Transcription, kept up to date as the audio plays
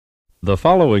The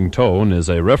following tone is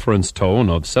a reference tone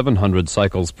of 700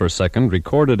 cycles per second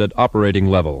recorded at operating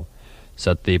level.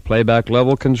 Set the playback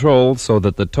level control so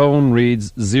that the tone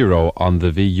reads 0 on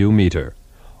the VU meter.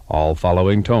 All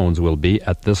following tones will be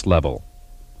at this level.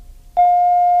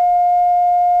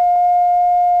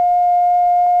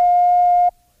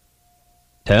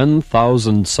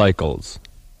 "10,000 cycles.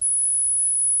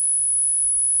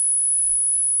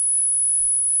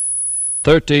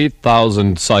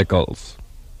 30,000 cycles.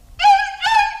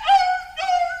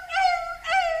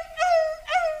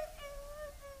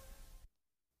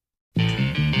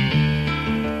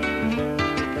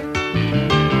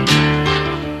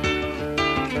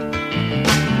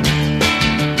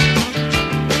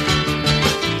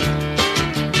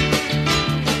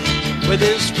 With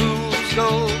his fool's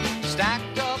gold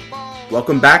stacked up on...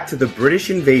 Welcome back to the British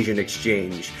Invasion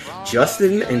Exchange.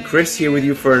 Justin and Chris here with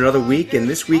you for another week, and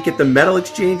this week at the Metal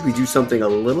Exchange we do something a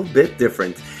little bit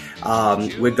different.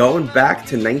 We're going back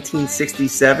to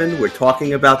 1967. We're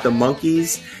talking about the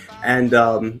Monkees, and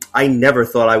I never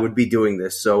thought I would be doing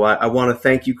this. So I want to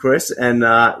thank you, Chris, and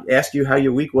ask you how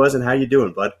your week was and how you're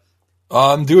doing, bud.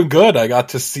 I'm doing good. I got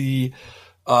to see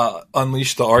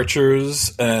Unleash the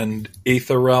Archers and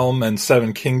Aether Realm and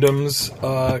Seven Kingdoms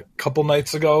a couple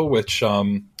nights ago, which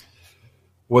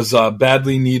was a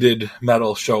badly needed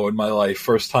metal show in my life.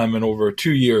 First time in over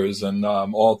 2 years, and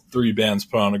all three bands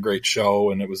put on a great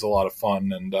show, and it was a lot of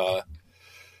fun. And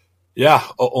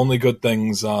only good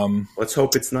things. Let's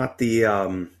hope it's not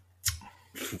the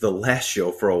last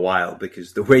show for a while,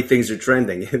 because the way things are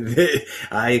trending,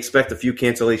 I expect a few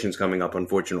cancellations coming up,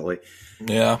 unfortunately.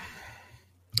 Yeah.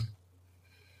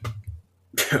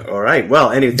 All right. Well,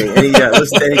 listen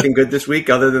to anything good this week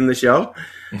other than the show?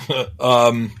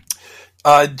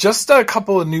 Just a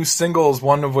couple of new singles,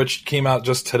 one of which came out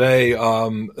just today,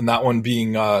 and that one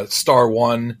being Star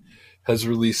One has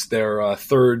released their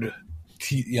third,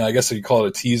 I guess you call it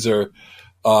a teaser,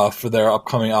 for their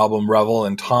upcoming album Revel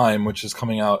in Time, which is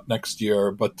coming out next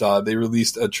year. But they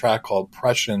released a track called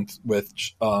Prescient,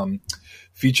 which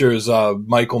features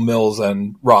Michael Mills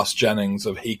and Ross Jennings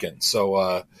of Haken.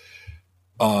 So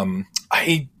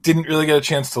I didn't really get a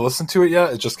chance to listen to it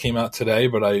yet. It just came out today,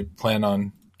 but I plan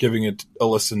on giving it a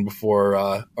listen before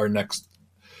our next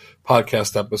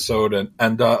podcast episode.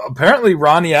 And apparently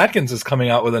Ronnie Atkins is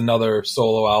coming out with another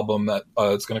solo album that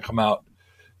is going to come out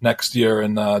next year.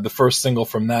 And the first single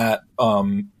from that,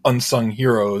 Unsung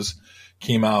Heroes,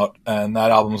 came out, and that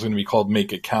album is going to be called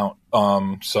Make It Count.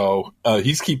 So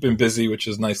he's keeping busy, which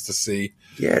is nice to see.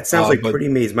 Yeah, it sounds like Pretty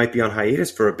Maze might be on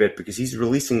hiatus for a bit, because he's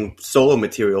releasing solo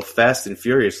material fast and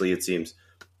furiously, it seems.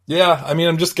 Yeah, I mean,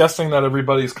 I'm just guessing that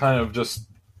everybody's kind of just,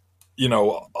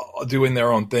 doing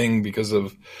their own thing because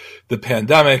of the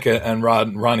pandemic and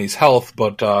Ronnie's health.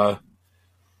 But at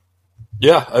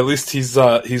least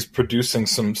he's producing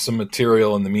some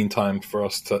material in the meantime for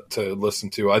us to listen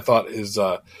to. I thought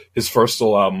his first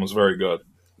solo album was very good.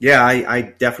 Yeah, I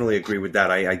definitely agree with that.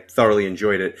 I thoroughly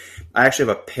enjoyed it. I actually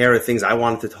have a pair of things I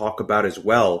wanted to talk about as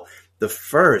well. The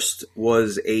first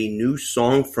was a new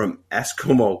song from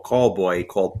Eskimo Callboy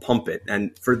called Pump It.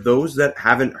 And for those that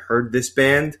haven't heard this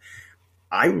band,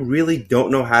 I really don't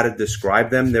know how to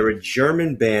describe them. They're a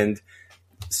German band.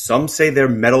 Some say they're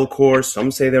metalcore,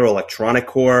 some say they're electronic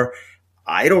core.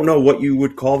 I don't know what you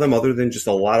would call them other than just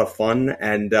a lot of fun.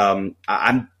 And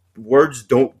words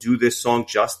don't do this song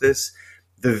justice.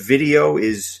 The video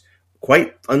is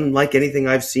quite unlike anything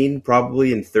I've seen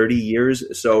probably in 30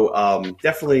 years. So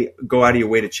definitely go out of your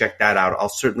way to check that out. I'll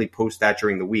certainly post that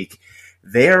during the week.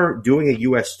 They're doing a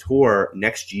U.S. tour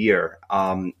next year.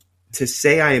 To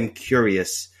say I am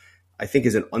curious, I think,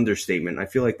 is an understatement. I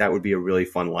feel like that would be a really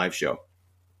fun live show.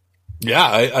 Yeah,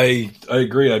 I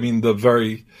agree. I mean, the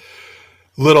very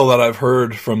little that I've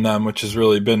heard from them, which has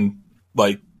really been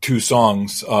like 2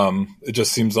 songs, it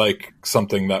just seems like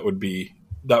something that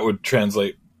would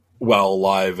translate well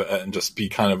live and just be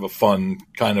kind of a fun,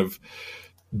 kind of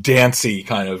dancey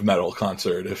kind of metal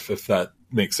concert, if that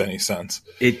makes any sense.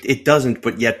 It doesn't,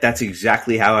 but yet that's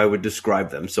exactly how I would describe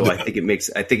them. So I think it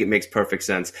makes perfect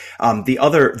sense. The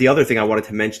other thing I wanted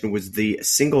to mention was the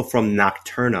single from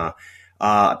Nocturna.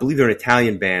 I believe they're an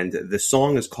Italian band. The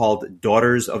song is called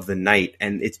Daughters of the Night,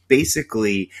 and it's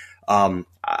basically,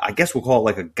 I guess we'll call it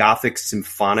like a gothic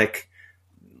symphonic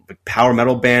power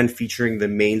metal band featuring the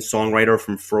main songwriter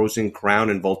from Frozen Crown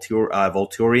and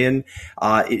Volturian.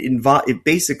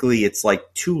 It's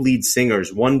like 2 lead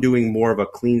singers, one doing more of a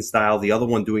clean style, the other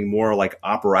one doing more like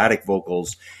operatic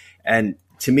vocals. And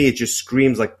to me, it just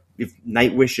screams like if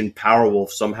Nightwish and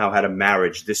Powerwolf somehow had a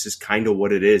marriage, this is kind of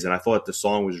what it is. And I thought the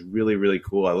song was really, really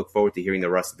cool. I look forward to hearing the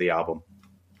rest of the album.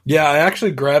 Yeah, I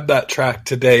actually grabbed that track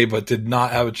today, but did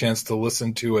not have a chance to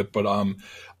listen to it. But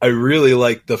I really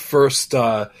liked the first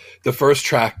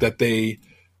track that they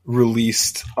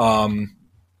released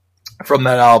from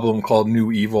that album called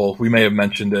New Evil. We may have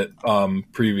mentioned it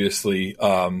previously.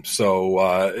 I'm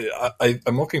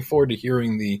looking forward to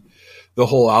hearing the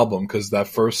whole album, because that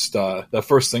first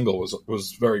single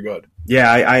was very good.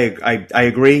 Yeah, I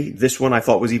agree. This one I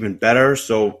thought was even better.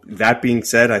 So that being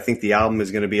said, I think the album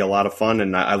is going to be a lot of fun,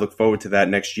 and I look forward to that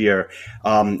next year.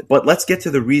 But let's get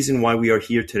to the reason why we are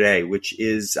here today, which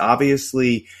is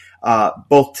obviously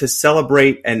both to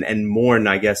celebrate and mourn,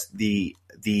 I guess, the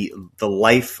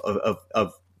life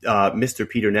of Mr.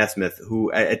 Peter Nesmith,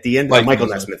 who at the end, Michael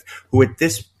Nesmith, who at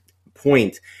this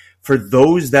point, for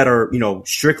those that are,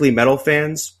 strictly metal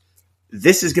fans,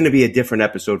 this is going to be a different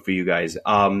episode for you guys.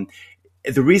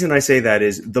 The reason I say that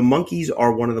is the Monkees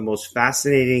are one of the most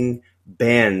fascinating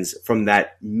bands from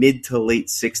that mid to late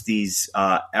 60s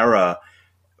era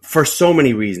for so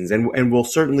many reasons. And we'll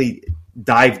certainly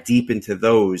dive deep into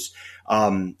those.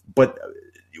 But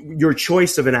your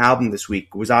choice of an album this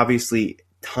week was obviously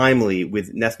timely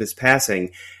with Nesmith's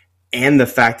passing, and the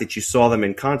fact that you saw them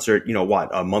in concert,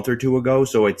 a month or two ago.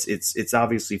 So it's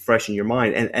obviously fresh in your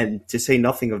mind. And to say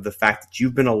nothing of the fact that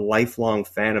you've been a lifelong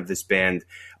fan of this band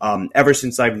ever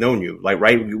since I've known you. Like,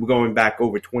 right, we're going back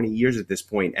over 20 years at this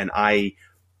point, and I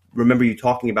remember you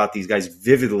talking about these guys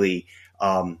vividly,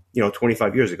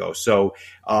 25 years ago. So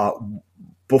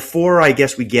before I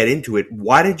guess we get into it,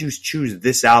 why did you choose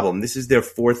this album? This is their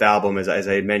fourth album, as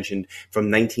I had mentioned, from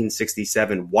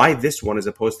 1967. Why this one as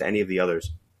opposed to any of the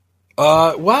others?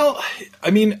 Well, I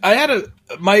mean, I had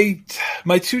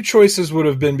my two choices would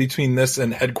have been between this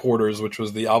and Headquarters, which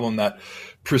was the album that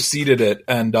preceded it.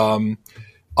 And,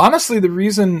 honestly, the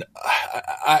reason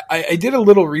I did a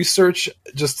little research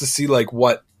just to see like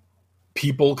what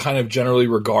people kind of generally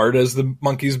regard as the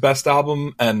Monkees' best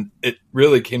album. And it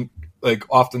really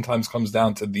oftentimes comes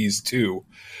down to these two.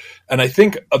 And I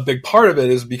think a big part of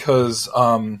it is because,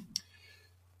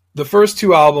 the first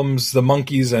two albums, The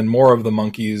Monkees and More of the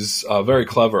Monkees, very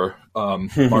clever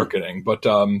marketing. But,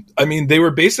 I mean, they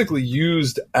were basically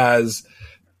used as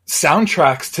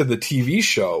soundtracks to the TV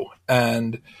show.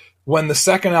 And when the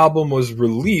second album was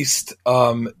released,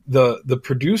 the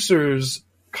producers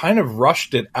kind of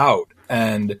rushed it out.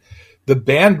 And the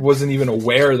band wasn't even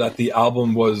aware that the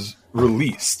album was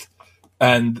released.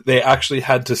 And they actually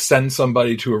had to send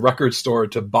somebody to a record store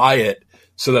to buy it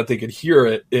so that they could hear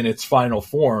it in its final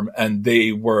form, and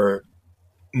they were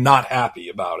not happy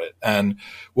about it. And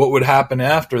what would happen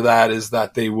after that is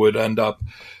that they would end up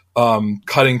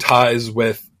cutting ties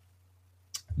with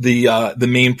the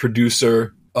main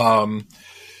producer,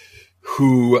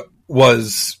 who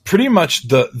was pretty much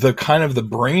the kind of the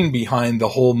brain behind the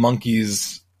whole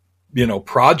Monkees,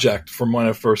 project from when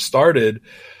it first started.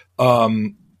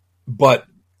 But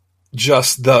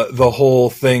just the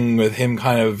whole thing with him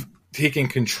kind of taking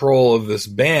control of this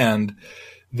band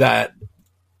that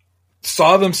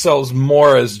saw themselves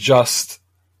more as just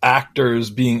actors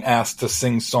being asked to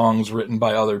sing songs written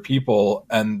by other people,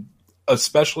 and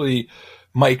especially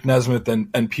Mike Nesmith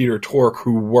and Peter Tork,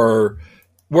 who were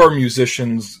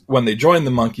musicians when they joined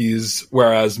the Monkees,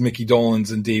 whereas Mickey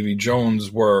Dolenz and Davy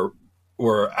Jones were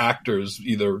actors,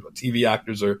 either TV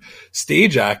actors or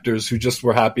stage actors, who just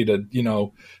were happy to,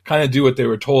 kind of do what they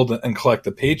were told and collect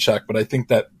a paycheck. But I think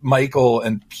that Michael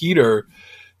and Peter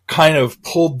kind of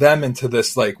pulled them into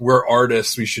this, like, we're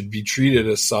artists, we should be treated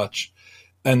as such.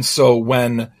 And so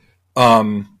when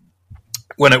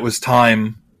it was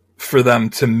time for them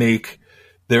to make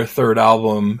their third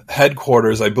album,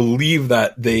 Headquarters, I believe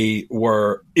that they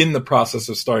were in the process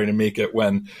of starting to make it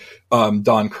when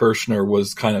Don Kirshner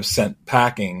was kind of sent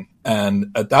packing.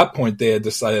 And at that point, they had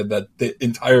decided that the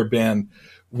entire band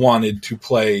wanted to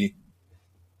play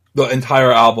the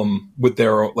entire album with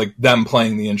them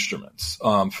playing the instruments,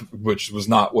 which was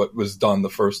not what was done the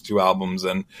first two albums.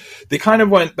 And they kind of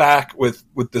went back with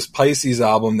this Pisces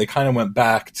album. They kind of went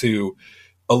back to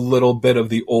a little bit of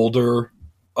the older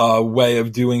way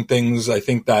of doing things. I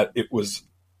think that it was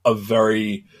a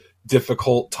very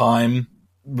difficult time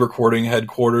recording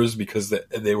Headquarters because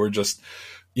they were just,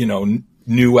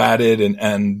 new at it.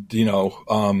 And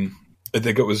I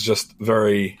think it was just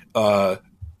very,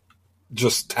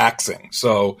 just taxing.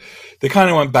 So they kind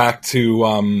of went back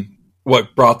to,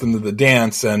 what brought them to the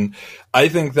dance. And I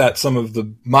think that some of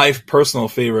my personal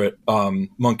favorite,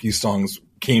 Monkees songs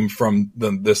came from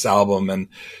this album. And,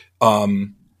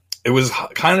 it was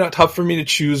kind of tough for me to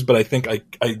choose, but I think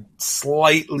I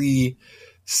slightly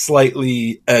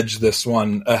edged this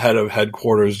one ahead of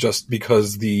Headquarters, just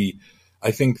because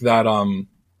I think that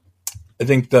I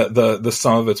think that the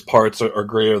sum of its parts are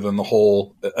greater than the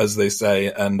whole, as they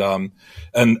say. And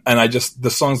I just, the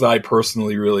songs that I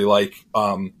personally really like,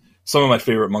 some of my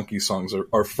favorite Monkees songs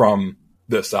are from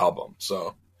this album.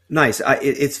 So nice.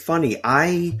 It's funny.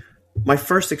 My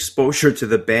first exposure to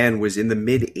the band was in the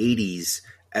mid '80s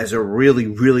as a really,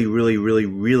 really, really, really,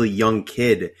 really young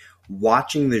kid,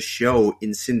 watching the show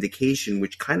in syndication,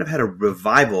 which kind of had a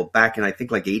revival back in, I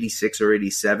think, like 86 or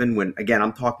 87, when, again,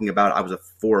 I'm talking about, I was a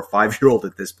 4 or 5 year old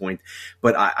at this point,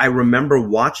 but I remember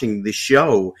watching the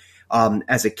show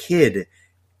as a kid,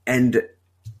 and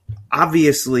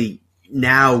obviously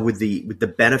now with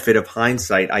the benefit of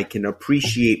hindsight, I can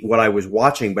appreciate what I was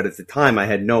watching, but at the time I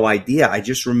had no idea. I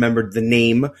just remembered the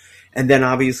name, and then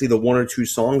obviously the one or two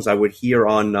songs I would hear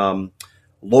on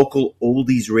local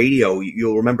oldies radio.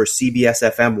 You'll remember CBS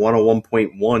FM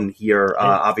 101.1 here,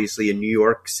 obviously in New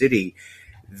York City.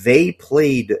 They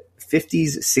played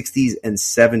 50s, 60s, and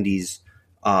 70s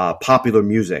popular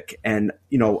music. And,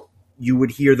 you know, you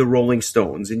would hear the Rolling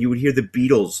Stones and you would hear the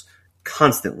Beatles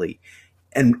constantly.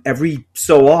 And every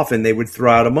so often they would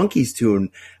throw out a Monkees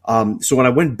tune. So when I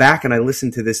went back and I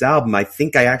listened to this album, I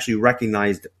think I actually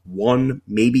recognized one,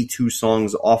 maybe two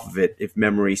songs off of it, if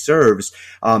memory serves.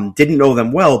 Didn't know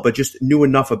them well, but just knew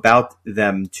enough about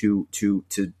them to you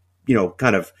know,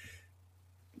 kind of,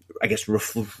 I guess,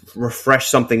 refresh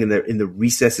something in the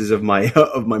recesses of my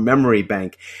of my memory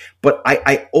bank. But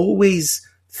I always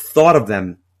thought of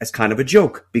them as kind of a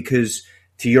joke because,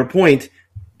 to your point,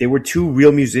 they were two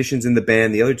real musicians in the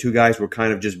band. The other two guys were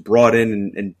kind of just brought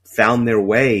in and found their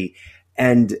way.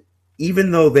 And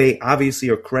even though they obviously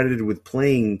are credited with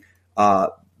playing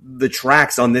the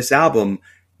tracks on this album,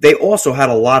 they also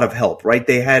had a lot of help, right?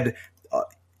 They had,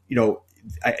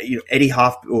 Eddie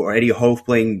Hoff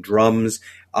playing drums.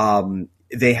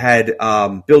 They had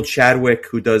Bill Chadwick,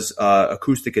 who does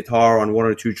acoustic guitar on one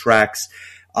or two tracks.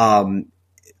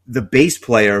 The bass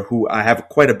player, who I have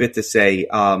quite a bit to say,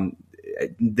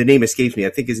 the name escapes me.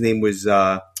 I think his name was,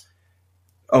 the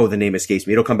name escapes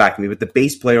me. It'll come back to me. But the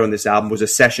bass player on this album was a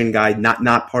session guy,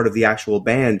 not part of the actual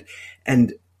band.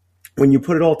 And when you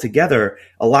put it all together,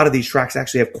 a lot of these tracks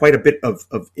actually have quite a bit of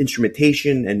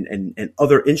instrumentation and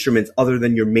other instruments other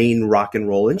than your main rock and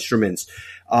roll instruments.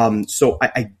 So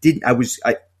I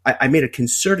made a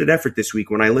concerted effort this week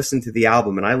when I listened to the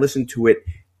album, and I listened to it,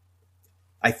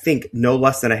 I think, no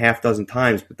less than a half dozen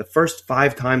times. But the first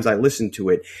 5 times I listened to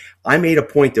it, I made a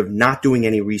point of not doing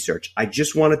any research. I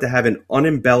just wanted to have an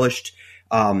unembellished,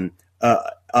 an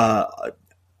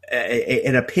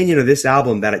opinion of this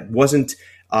album that it wasn't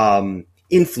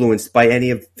influenced by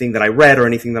anything that I read or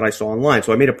anything that I saw online.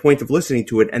 So I made a point of listening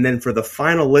to it. And then for the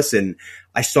final listen,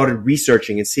 I started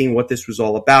researching and seeing what this was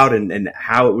all about and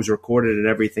how it was recorded and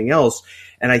everything else.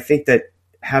 And I think that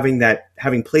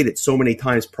having played it so many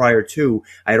times prior to,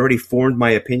 I had already formed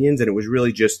my opinions, and it was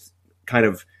really just kind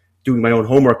of doing my own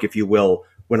homework, if you will,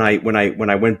 when I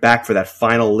went back for that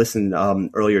final listen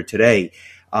earlier today.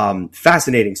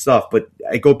 Fascinating stuff, but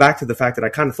I go back to the fact that I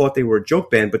kind of thought they were a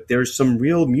joke band, but there's some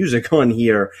real music on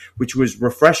here, which was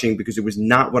refreshing because it was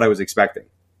not what I was expecting.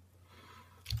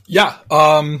 Yeah.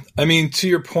 I mean, to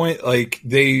your point, like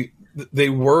they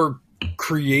were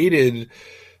created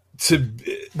to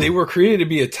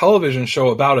be a television show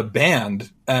about a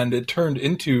band, and it turned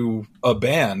into a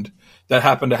band that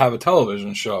happened to have a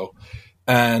television show.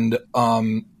 And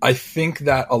I think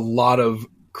that a lot of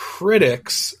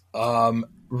critics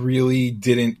really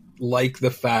didn't like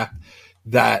the fact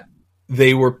that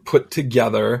they were put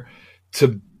together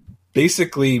to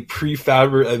basically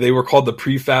they were called the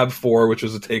Prefab Four, which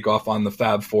was a takeoff on the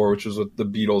Fab Four, which was the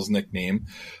Beatles nickname.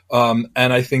 And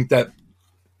I think that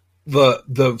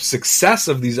the success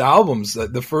of these albums,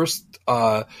 the first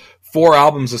 4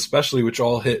 albums especially, which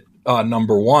all hit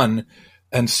number 1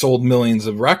 and sold millions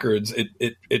of records,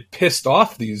 it pissed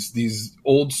off these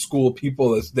old school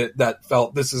people that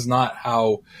felt this is not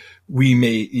how we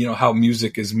made, how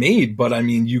music is made. But I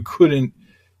mean, you couldn't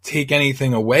take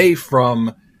anything away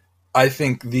from, I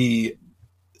think,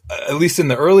 at least in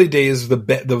the early days,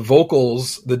 the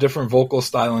vocals, the different vocal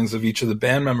stylings of each of the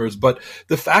band members, but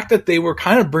the fact that they were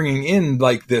kind of bringing in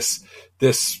like this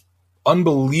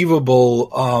unbelievable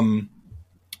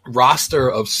roster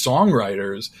of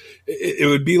songwriters. It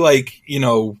would be like,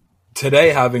 today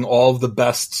having all of the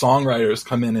best songwriters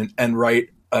come in and write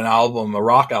an album, a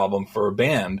rock album for a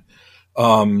band.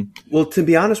 Well, to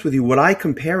be honest with you, what I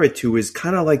compare it to is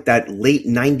kind of like that late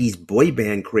 90s boy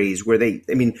band craze where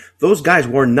those guys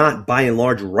were not by and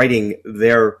large writing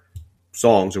their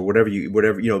songs or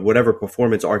whatever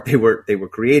performance art they were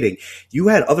creating. You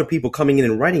had other people coming in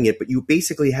and writing it, but you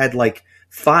basically had like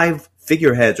 5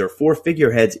 figureheads or 4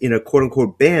 figureheads in a quote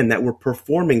unquote band that were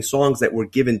performing songs that were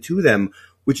given to them,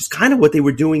 which is kind of what they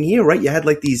were doing here, right? You had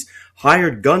like these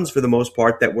hired guns for the most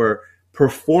part that were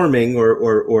performing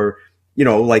or you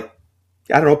know, like,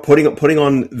 I don't know, putting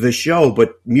on the show,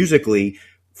 but musically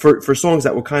for songs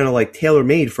that were kind of like tailor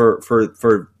made for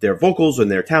their vocals and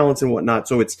their talents and whatnot.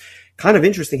 So it's kind of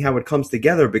interesting how it comes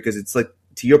together, because it's like,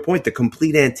 to your point, the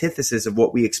complete antithesis of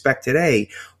what we expect today,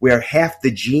 where half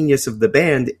the genius of the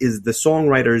band is the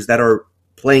songwriters that are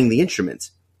playing the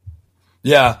instruments.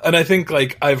 Yeah, and I think,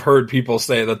 like, I've heard people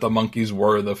say that the Monkees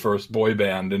were the first boy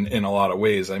band in a lot of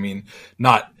ways. I mean,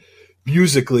 not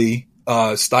musically,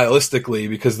 stylistically,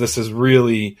 because this is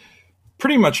really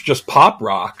pretty much just pop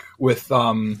rock with,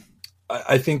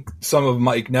 I think some of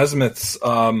Mike Nesmith's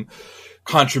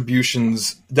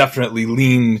contributions definitely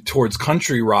lean towards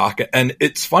country rock. And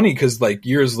it's funny because, like,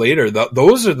 years later,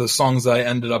 those are the songs I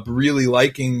ended up really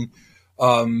liking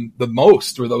the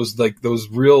most, were those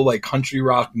real, like, country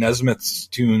rock Nesmith's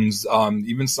tunes.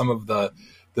 Even some of the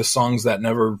songs that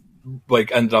never,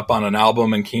 like, ended up on an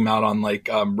album and came out on, like,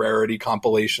 rarity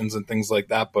compilations and things like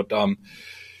that. But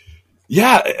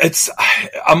yeah, it's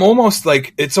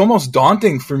almost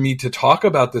daunting for me to talk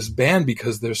about this band,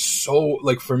 because there's so,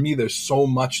 like, for me, there's so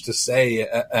much to say.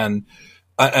 And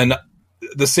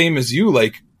the same as you,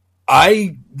 like,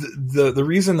 the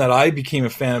reason that I became a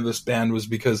fan of this band was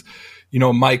because, you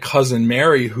know, my cousin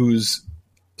Mary, who's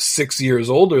 6 years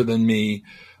older than me,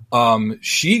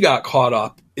 she got caught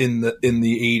up in the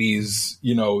 80s,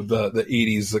 you know, the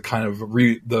 80s, the kind of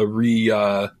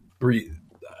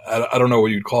I don't know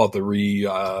what you'd call it,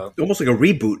 almost like a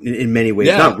reboot in many ways.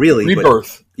 Yeah, not really.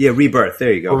 rebirth. But, rebirth.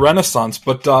 There you go. A renaissance.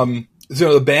 But, you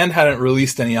know, the band hadn't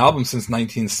released any albums since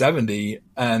 1970,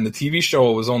 and the TV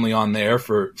show was only on there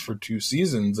for 2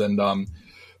 seasons. And,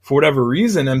 for whatever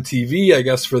reason, MTV, I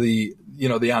guess for the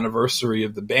anniversary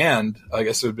of the band, I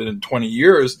guess it had been 20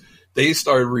 years, they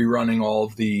started rerunning all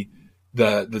of the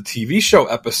TV show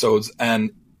episodes,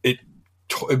 and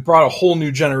it brought a whole new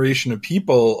generation of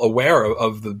people aware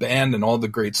of the band and all the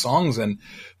great songs. And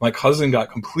my cousin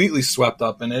got completely swept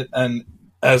up in it. And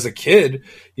as a kid,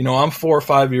 you know, I'm 4 or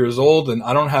 5 years old and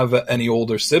I don't have any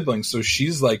older siblings. So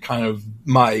she's like kind of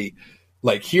my,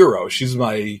 like, hero. She's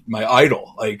my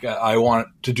idol. Like, I want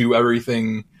to do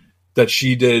everything that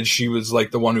she did. She was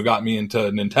like the one who got me into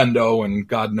Nintendo, and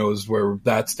God knows where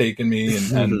that's taken me.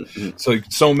 And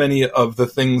so many of the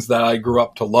things that I grew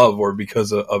up to love were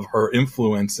because of her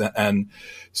influence. And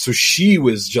so she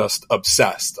was just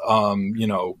obsessed, you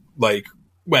know, like,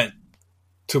 went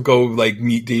to go, like,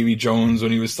 meet Davy Jones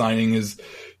when he was signing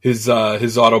his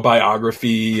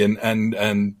autobiography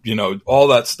and, you know, all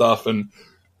that stuff. And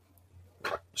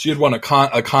she had won a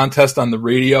contest on the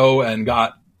radio and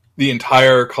got the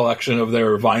entire collection of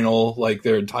their vinyl, like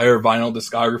their entire vinyl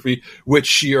discography, which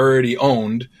she already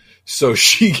owned. So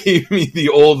she gave me the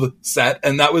old set,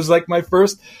 and that was like my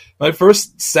first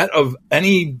set of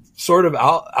any sort of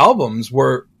albums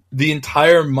were the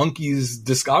entire Monkees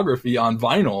discography on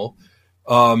vinyl.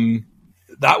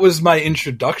 That was my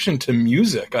introduction to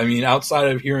music. I mean, outside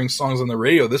of hearing songs on the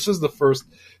radio, this was the first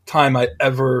time I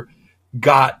ever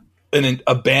got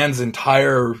a band's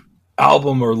entire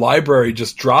album or library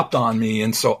just dropped on me.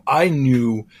 And so I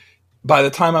knew, by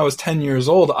the time I was 10 years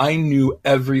old, I knew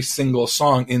every single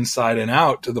song inside and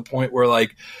out, to the point where,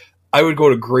 like, I would go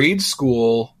to grade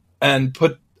school and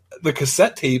put the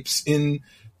cassette tapes in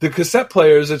the cassette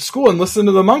players at school and listen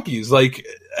to the Monkees. Like,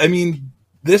 I mean,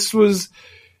 this was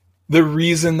the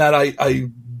reason that I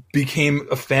became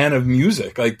a fan of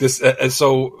music like this.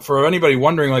 So for anybody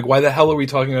wondering, like, why the hell are we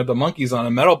talking about the Monkees on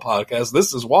a metal podcast?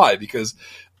 This is why, because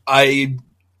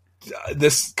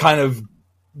this kind of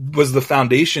was the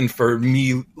foundation for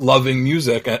me loving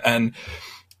music. And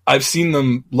I've seen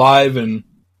them live in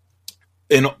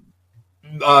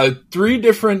 3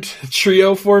 different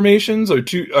trio formations,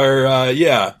 two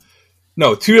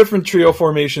different trio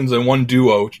formations and 1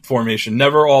 duo formation,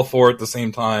 never all 4 at the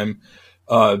same time.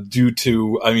 Due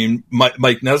to, I mean,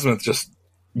 Mike Nesmith just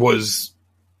was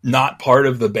not part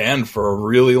of the band for a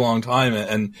really long time.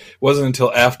 And it wasn't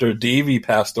until after Davey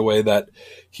passed away that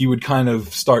he would kind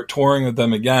of start touring with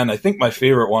them again. I think my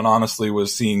favorite one, honestly,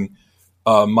 was seeing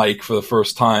Mike for the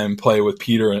first time play with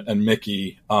Peter and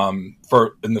Mickey in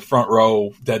the front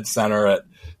row, dead center at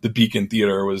the Beacon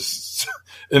Theater. It was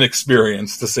an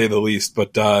experience, to say the least.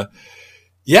 But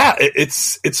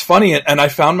it's funny. And I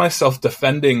found myself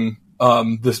defending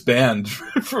this band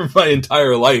for my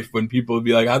entire life, when people would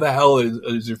be like, how the hell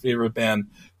is your favorite band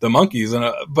the Monkees?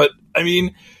 And but I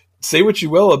mean, say what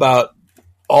you will about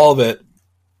all of it,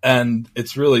 and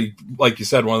it's really, like you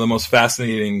said, one of the most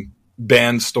fascinating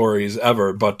band stories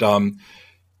ever. But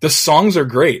the songs are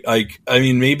great. Like, I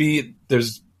mean, maybe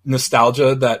there's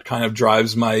nostalgia that kind of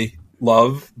drives my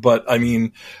love, but I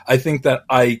mean, I think that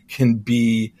I can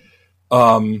be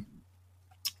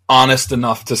honest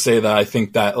enough to say that I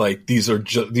think that like these are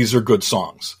good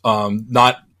songs.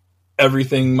 Not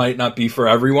everything might not be for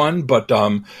everyone, but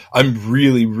I'm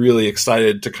really, really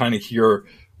excited to kind of hear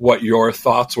what your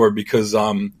thoughts were, because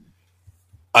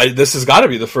this has got to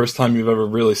be the first time you've ever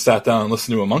really sat down and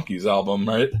listened to a Monkees album,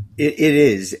 right? It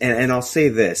is, and I'll say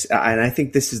this, and I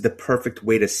think this is the perfect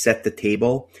way to set the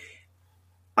table.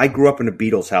 I grew up in a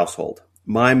Beatles household.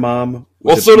 My mom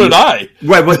was so did I.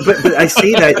 Right, but I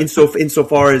say that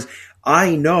insofar as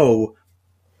I know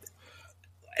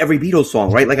every Beatles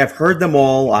song, right? Like, I've heard them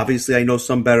all. Obviously, I know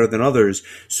some better than others.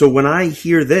 So when I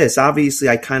hear this, obviously,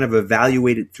 I kind of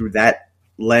evaluate it through that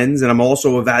lens, and I'm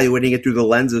also evaluating it through the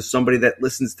lens of somebody that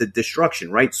listens to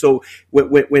Destruction, right? So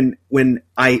when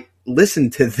I listen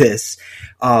to this,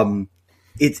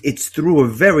 it's through a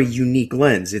very unique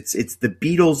lens. It's the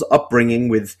Beatles upbringing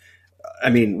with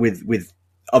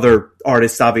other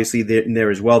artists, obviously, in there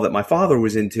as well, that my father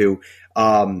was into,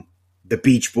 the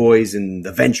Beach Boys and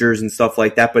the Ventures and stuff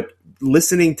like that. But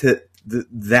listening to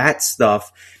that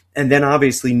stuff, and then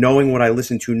obviously knowing what I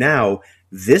listen to now,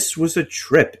 this was a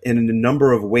trip in a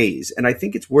number of ways. And I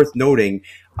think it's worth noting,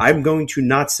 I'm going to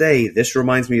not say this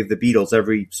reminds me of the Beatles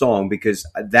every song, because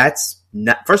that's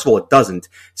not, first of all, it doesn't.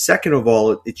 Second of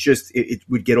all, it's just, it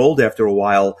would get old after a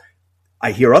while.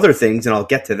 I hear other things, and I'll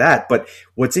get to that. But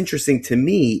what's interesting to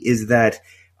me is that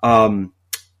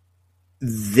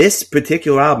this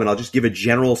particular album, and I'll just give a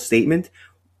general statement,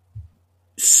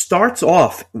 starts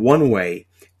off one way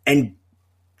and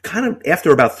kind of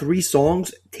after about 3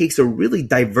 songs takes a really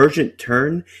divergent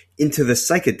turn into the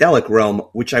psychedelic realm,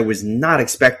 which I was not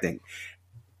expecting.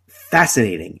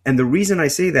 Fascinating. And the reason I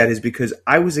say that is because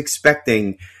I was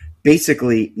expecting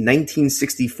basically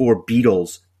 1964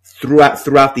 Beatles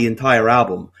throughout the entire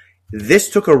album. This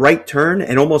took a right turn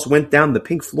and almost went down the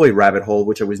Pink Floyd rabbit hole,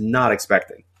 which I was not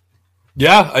expecting.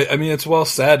 Yeah, I mean, it's well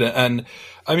said. And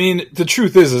I mean, the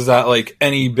truth is that like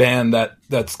any band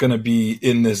that's going to be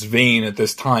in this vein at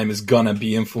this time is going to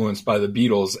be influenced by the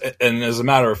Beatles. And as a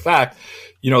matter of fact,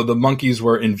 the Monkees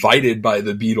were invited by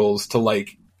the Beatles to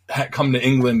like come to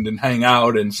England and hang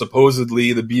out. And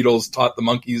supposedly the Beatles taught the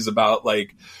Monkees about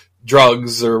like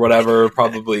drugs or whatever,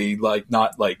 probably like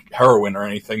not like heroin or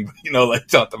anything, but like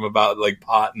taught them about like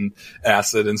pot and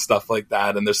acid and stuff like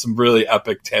that. And there's some really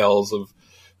epic tales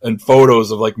and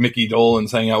photos of like Mickey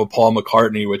Dolenz hanging out with Paul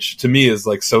McCartney, which to me is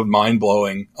like so mind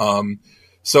blowing.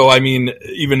 So, I mean,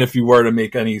 even if you were to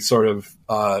make any sort of,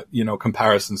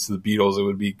 comparisons to the Beatles, it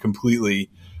would be completely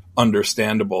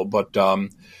understandable. But,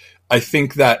 I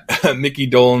think that Mickey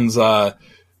Dolenz,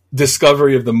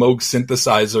 discovery of the Moog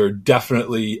synthesizer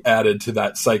definitely added to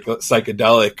that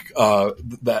psychedelic,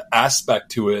 that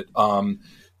aspect to it.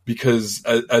 Because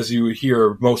as you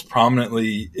hear most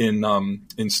prominently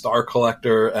in Star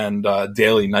Collector and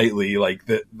Daily Nightly, like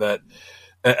that,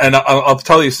 and I'll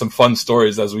tell you some fun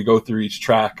stories as we go through each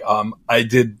track. I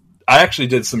actually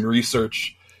did some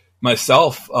research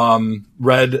myself. I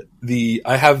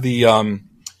have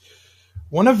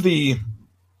one of the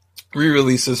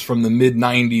re-releases from the mid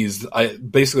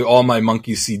 '90s. Basically all my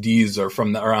Monkees CDs are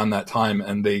from around that time,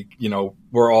 and they,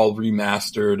 were all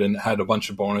remastered and had a bunch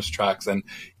of bonus tracks, and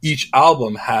each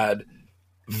album had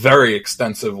very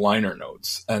extensive liner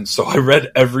notes. And so I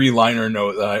read every liner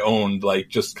note that I owned, like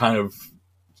just kind of,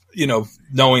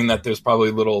 knowing that there's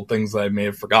probably little things that I may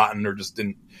have forgotten or just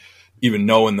didn't even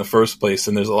know in the first place.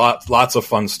 And there's lots of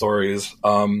fun stories.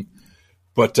 I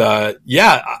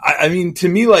mean, to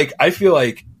me, like, I feel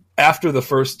like after the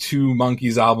first 2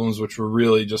 Monkees albums, which were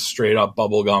really just straight up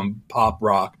bubblegum pop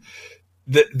rock,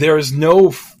 there's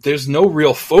no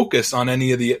real focus on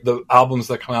any of the albums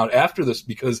that come out after this,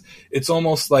 because it's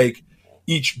almost like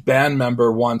each band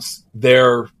member wants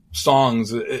their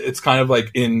songs. It's kind of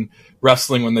like in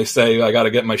wrestling when they say, I got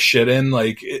to get my shit in.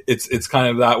 Like it's kind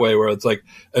of that way, where it's like,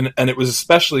 and it was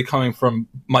especially coming from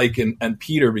Mike and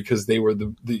Peter, because they were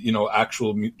the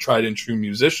actual tried and true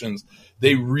musicians.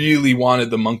 They really wanted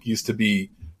the Monkees to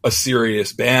be a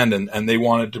serious band, and they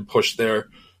wanted to push their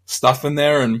stuff in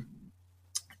there.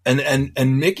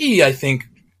 And Mickey, I think,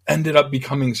 ended up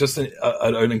becoming just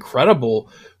an incredible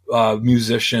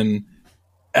musician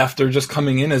after just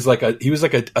coming in as he was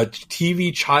like a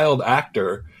TV child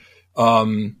actor.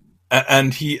 And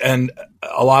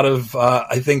a lot of,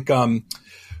 I think,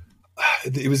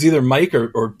 it was either Mike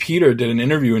or Peter did an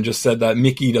interview and just said that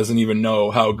Mickey doesn't even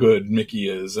know how good Mickey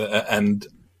is. And,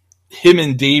 him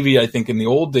and Davey, I think in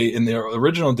their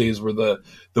original days were the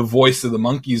voice of the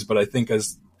Monkees, but I think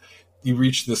as you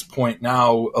reach this point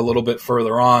now, a little bit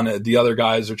further on, the other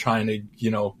guys are trying to,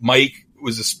 Mike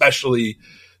was especially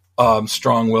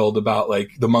strong-willed about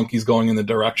like the Monkees going in the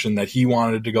direction that he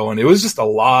wanted to go, and it was just a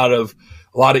lot of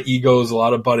egos, a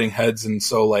lot of butting heads, and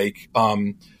so like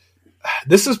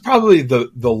this is probably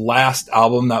the last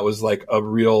album that was like a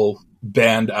real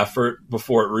band effort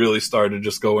before it really started to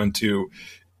just go into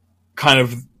kind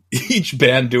of each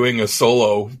band doing a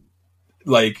solo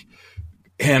like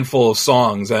handful of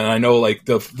songs. And I know like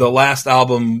the last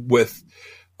album with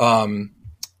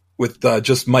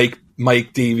just Mike,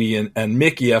 Davey, and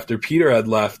Mickey after Peter had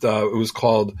left, it was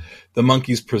called The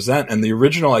Monkees Present, and the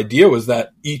original idea was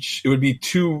that it would be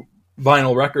 2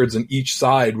 vinyl records and each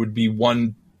side would be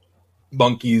one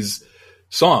Monkees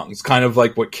songs, kind of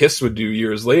like what Kiss would do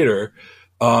years later.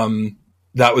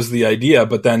 That was the idea,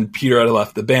 but then Peter had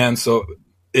left the band, so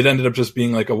it ended up just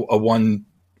being like a one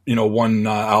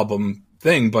album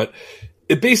thing. But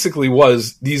it basically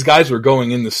was these guys were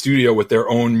going in the studio with their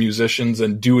own musicians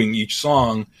and doing each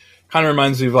song. Kind of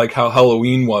reminds me of like how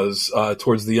Halloween was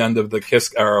towards the end of the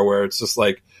Kiss era, where it's just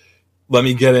like, let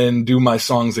me get in, do my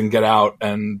songs, and get out.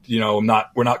 And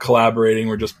we're not collaborating,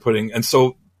 we're just putting. And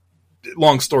so,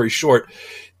 long story short,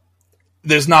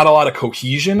 there's not a lot of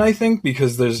cohesion, I think,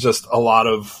 because there's just a lot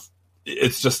of,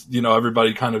 it's just,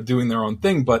 everybody kind of doing their own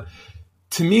thing. But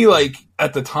to me, like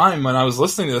at the time when I was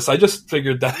listening to this, I just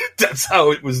figured that that's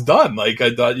how it was done. Like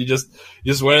I thought you just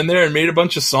went in there and made a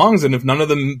bunch of songs, and if none of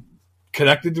them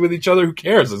connected with each other, who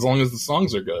cares, as long as the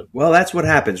songs are good. Well, that's what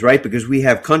happens, right? Because we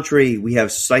have country, we have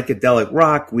psychedelic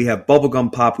rock, we have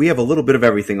bubblegum pop, we have a little bit of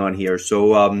everything on here.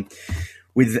 So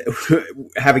with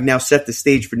having now set the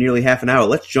stage for nearly half an hour,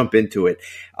 let's jump into it.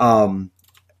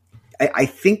 I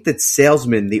think that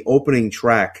Salesman, the opening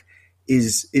track,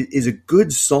 is a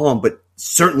good song, but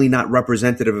certainly not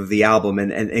representative of the album.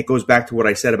 And it goes back to what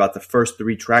I said about the first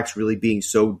 3 tracks really being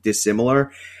so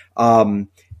dissimilar.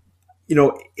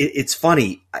 It's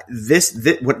funny. This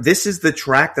is the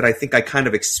track that I think I kind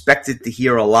of expected to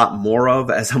hear a lot more of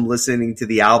as I'm listening to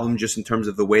the album, just in terms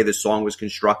of the way the song was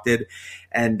constructed.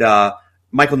 And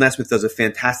Michael Nesmith does a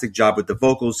fantastic job with the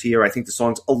vocals here. I think the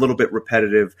song's a little bit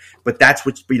repetitive, but that's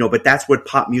what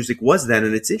pop music was then.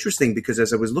 And it's interesting because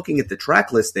as I was looking at the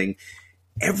track listing,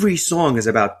 every song is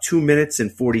about 2 minutes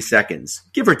and 40 seconds,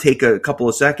 give or take a couple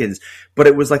of seconds. But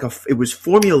it was it was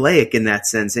formulaic in that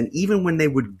sense. And even when they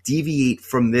would deviate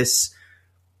from this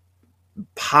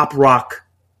pop rock,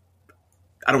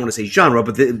 I don't want to say genre,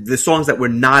 but the songs that were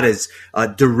not as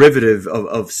derivative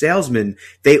of Salesman,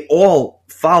 they all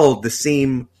followed the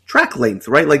same track length,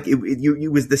 right? Like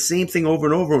it was the same thing over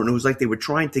and over. And it was like they were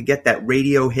trying to get that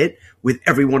radio hit with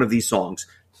every one of these songs,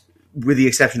 with the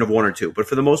exception of 1 or 2. But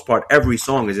for the most part, every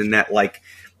song is in that like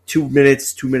 2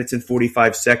 minutes and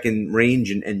 45 second range,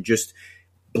 and just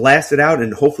blast it out.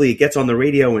 And hopefully it gets on the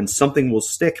radio and something will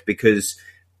stick, because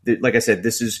like I said,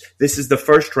 this is the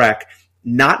first track.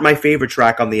 Not my favorite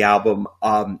track on the album.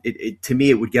 To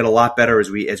me, it would get a lot better as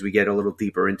we get a little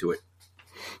deeper into it.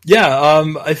 Yeah,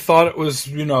 I thought it was,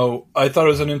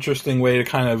 an interesting way to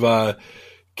kind of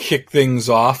kick things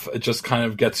off. It just kind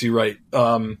of gets you right.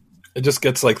 It just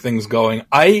gets like things going.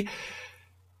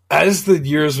 As the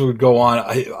years would go on,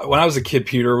 when I was a kid,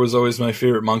 Peter was always my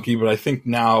favorite Monkee, but I think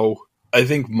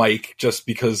Mike, just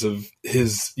because of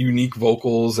his unique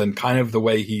vocals and kind of the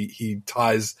way he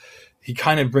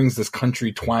kind of brings this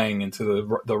country twang into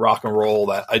the rock and roll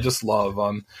that I just love.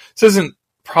 This isn't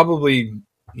probably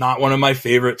not one of my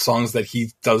favorite songs that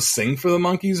he does sing for the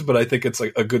Monkees, but I think it's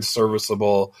like a good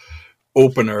serviceable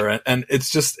opener. And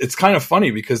it's kind of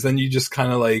funny because then you just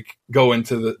kind of like go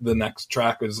into the next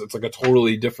track. It's like a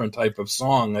totally different type of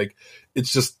song. Like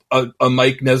it's just a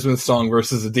Mike Nesmith song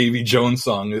versus a Davy Jones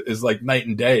song is like night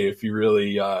and day. If you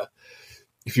really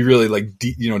like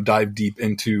dive deep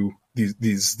into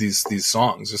these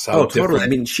songs, just how different. Totally. I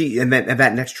mean,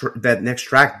 that next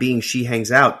track being She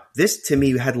Hangs Out, this to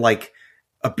me had like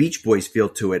a Beach Boys feel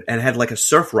to it and had like a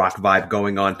surf rock vibe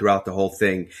going on throughout the whole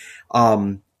thing.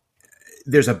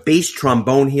 There's a bass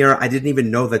trombone here. I didn't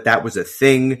even know that was a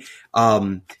thing.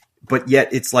 But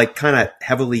yet it's like kind of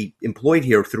heavily employed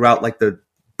here throughout like the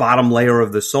bottom layer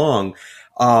of the song.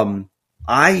 It's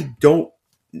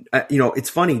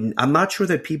funny. I'm not sure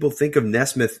that people think of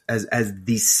Nesmith as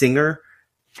the singer.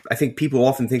 I think people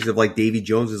often think of like Davy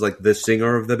Jones as like the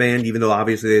singer of the band, even though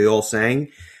obviously they all sang.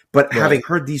 But right. Having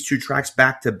heard these 2 tracks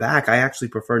back to back, I actually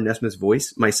prefer Nesmith's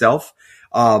voice myself.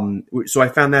 So I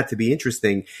found that to be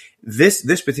interesting.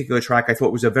 This particular track I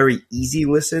thought was a very easy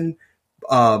listen.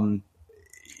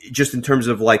 Just in terms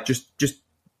of like just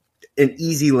an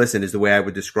easy listen is the way I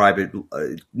would describe it.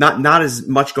 Not as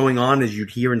much going on as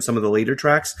you'd hear in some of the later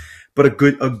tracks, but a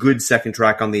good second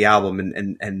track on the album,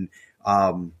 and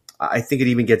I think it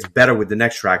even gets better with the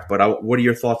next track. But what are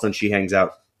your thoughts on She Hangs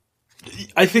Out?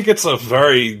 I think it's a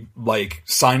very like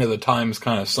sign of the times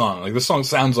kind of song. Like this song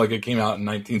sounds like it came out in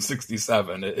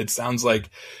 1967. It sounds like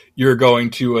you're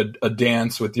going to a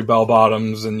dance with your bell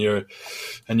bottoms and your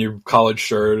collared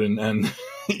shirt and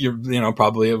you're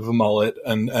probably have a mullet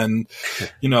and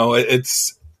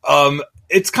it's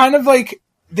kind of like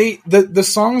the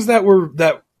songs that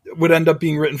would end up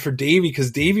being written for Davey, because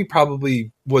Davey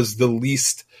probably was the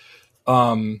least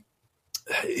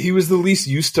he was the least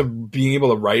used to being able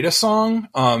to write a song,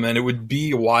 and it would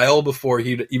be a while before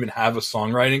he'd even have a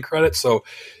songwriting credit. So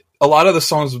a lot of the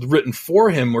songs written for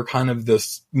him were kind of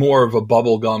this more of a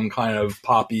bubblegum kind of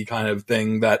poppy kind of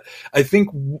thing that I think,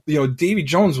 Davy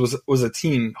Jones was a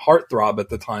teen heartthrob at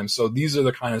the time. So these are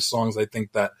the kind of songs I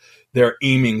think that they're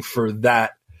aiming for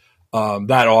that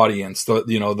audience,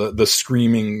 the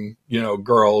screaming,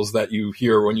 girls that you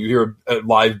hear when you hear a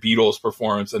live Beatles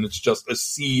performance, and it's just a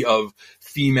sea of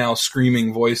female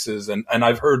screaming voices. And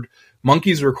I've heard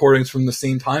Monkees recordings from the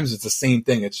same times. It's the same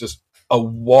thing. It's just a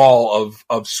wall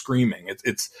of screaming.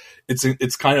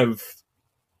 It's kind of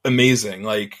amazing.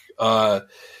 Like,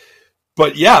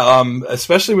 but yeah,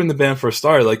 especially when the band first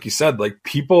started, like you said, like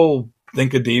people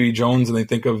think of Davy Jones and they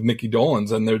think of Mickey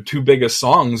Dolenz, and their two biggest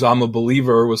songs, I'm a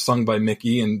Believer was sung by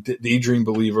Mickey and Daydream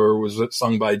Believer was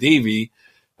sung by Davy.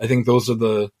 I think those are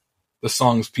the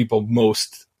songs people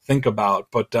most think about.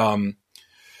 But I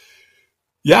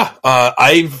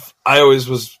always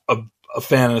was a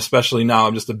fan, and especially now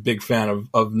I'm just a big fan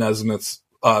of Nesmith's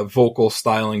vocal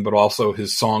styling, but also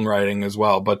his songwriting as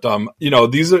well. But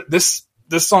this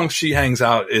song She Hangs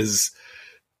Out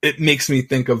it makes me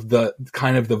think of the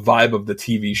kind of the vibe of the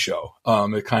TV show.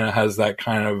 It kind of has that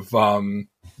kind of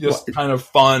kind of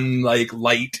fun, like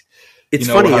light. It's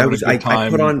funny. I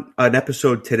put on an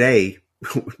episode today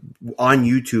on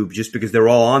YouTube just because they're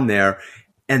all on there,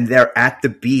 and they're at the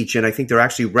beach, and I think they're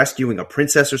actually rescuing a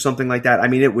princess or something like that. I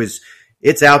mean,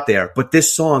 it's out there, but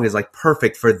this song is like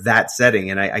perfect for that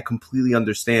setting, and I completely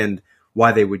understand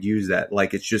why they would use that.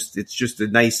 Like it's just a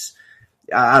nice.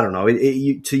 I don't know.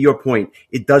 To your point,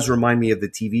 it does remind me of the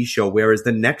TV show. Whereas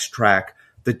the next track,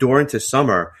 "The Door into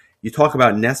Summer," you talk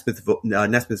about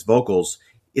Nesmith's vocals.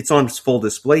 It's on full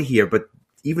display here, but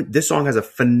even this song has a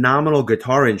phenomenal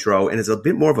guitar intro and is a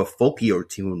bit more of a folkier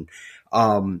tune.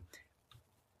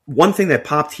 One thing that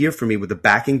popped here for me with the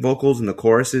backing vocals and the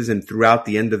choruses and throughout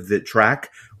the end of the track,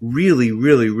 really,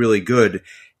 really, really good.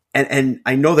 And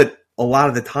I know that a lot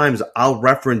of the times I'll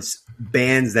reference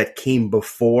bands that came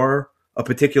before a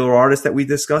particular artist that we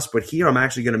discussed, but here I'm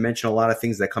actually going to mention a lot of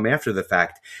things that come after the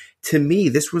fact. To me,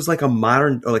 this was like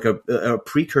a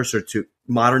precursor to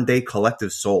modern day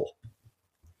Collective Soul.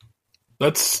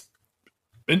 That's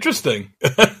interesting.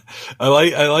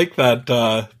 I like that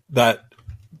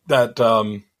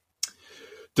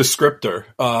descriptor.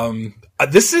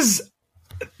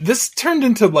 This turned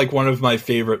into like one of my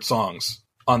favorite songs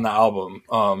on the album.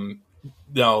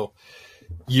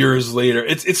 Years later,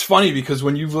 it's funny because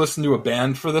when you've listened to a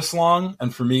band for this long,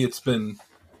 and for me it's been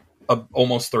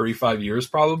almost 35 years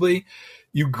probably,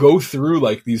 you go through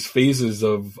like these phases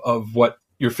of what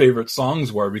your favorite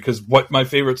songs were, because what my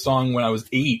favorite song when I was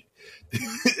 8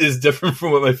 is different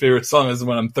from what my favorite song is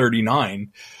when I'm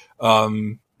 39.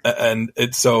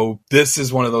 So this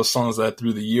is one of those songs that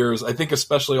through the years, I think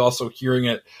especially also hearing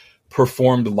it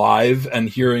performed live and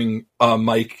hearing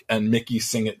Mike and Mickey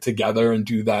sing it together and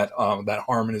do that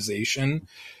harmonization,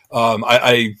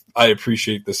 I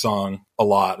appreciate the song a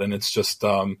lot, and it's just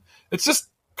kind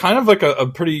of like a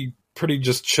pretty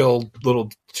just chill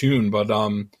little tune, but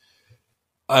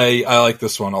I like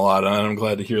this one a lot, and I'm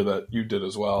glad to hear that you did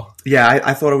as well. Yeah,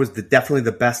 I thought it was definitely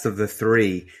the best of the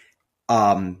three,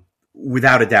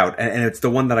 without a doubt, and it's the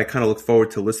one that I kind of look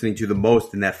forward to listening to the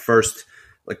most in that first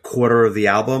like quarter of the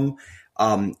album.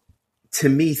 To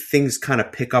me, things kind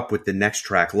of pick up with the next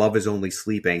track, "Love Is Only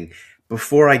Sleeping."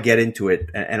 Before I get into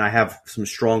it, and I have some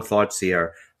strong thoughts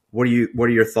here, what are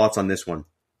your thoughts on this one?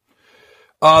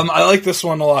 I like this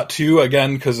one a lot too,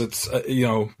 again, because it's,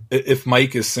 if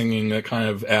Mike is singing, it kind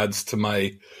of adds to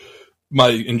my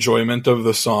enjoyment of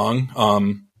the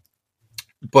song.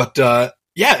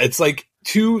 It's like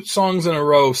two songs in a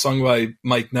row sung by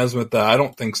Mike Nesmith that I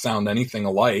don't think sound anything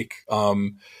alike.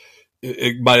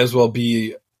 It might as well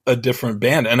be a different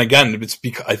band. And again, it's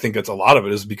because I think it's a lot of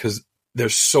it is because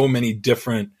there's so many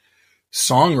different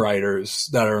songwriters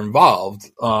that are involved.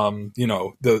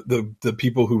 The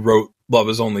people who wrote "Love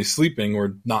Is Only Sleeping"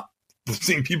 were not the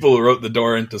same people who wrote The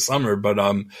Door into Summer. But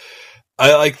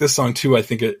I like this song too. I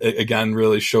think it again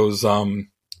really shows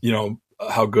you know,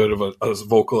 how good of a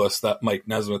vocalist that Mike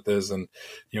Nesmith is, and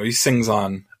you know, he sings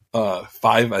on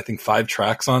five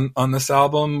tracks on this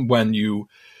album. When you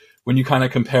kind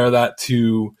of compare that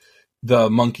to the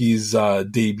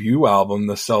Monkees debut album,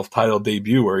 the self-titled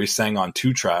debut, where he sang on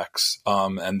 2 tracks,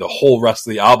 and the whole rest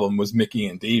of the album was Mickey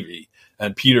and Davey,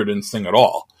 and Peter didn't sing at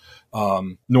all,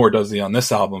 nor does he on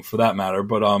this album for that matter.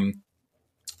 But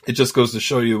it just goes to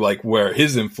show you like where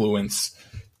his influence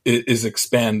is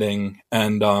expanding,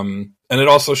 and it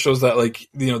also shows that, like,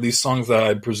 you know, these songs that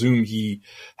I presume he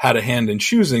had a hand in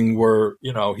choosing were,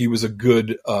 you know, he was a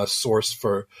good source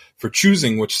for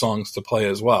choosing which songs to play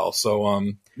as well.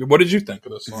 So what did you think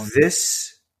of this song?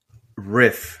 This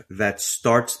riff that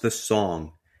starts the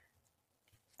song,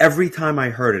 every time I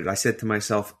heard it, I said to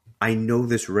myself, I know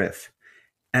this riff.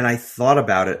 And I thought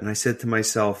about it, and I said to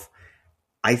myself,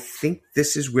 I think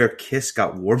this is where Kiss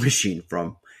got War Machine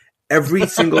from. Every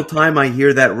single time I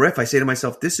hear that riff, I say to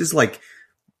myself, this is like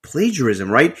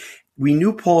plagiarism, right? We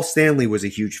knew Paul Stanley was a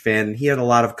huge fan, and he had a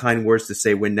lot of kind words to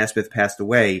say when Nesmith passed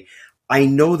away. I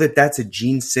know that that's a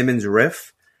Gene Simmons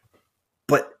riff,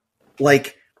 but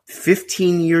like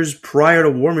 15 years prior to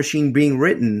War Machine being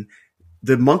written,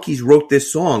 the Monkees wrote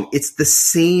this song. It's the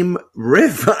same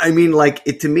riff. I mean, like,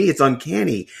 to me, it's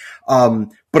uncanny.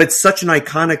 But it's such an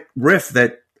iconic riff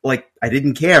that, like, I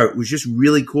didn't care. It was just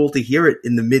really cool to hear it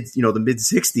in the mid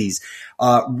 60s.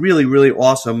 Really, really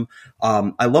awesome.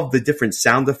 I love the different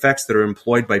sound effects that are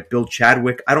employed by Bill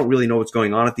Chadwick. I don't really know what's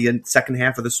going on at the second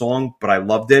half of the song, but I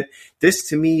loved it. This,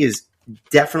 to me, is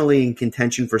definitely in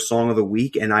contention for Song of the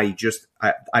Week, and I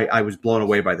was blown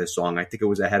away by this song. I think it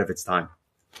was ahead of its time.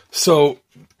 So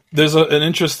there's an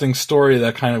interesting story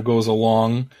that kind of goes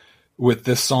along with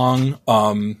this song,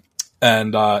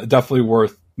 and definitely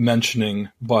worth mentioning.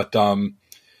 But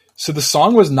so the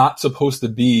song was not supposed to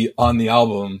be on the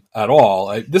album at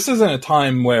all. This isn't a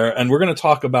time where, and we're going to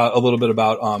talk about a little bit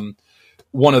about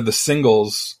one of the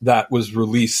singles that was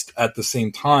released at the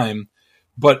same time.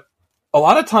 But a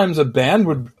lot of times a band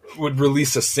would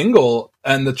release a single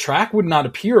and the track would not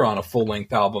appear on a full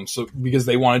length album. So because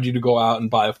they wanted you to go out and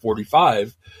buy a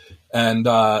 45. And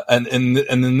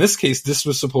in this case, this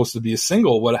was supposed to be a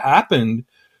single. What happened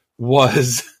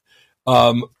was,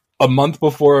 a month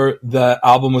before the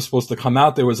album was supposed to come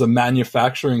out, there was a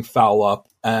manufacturing foul up,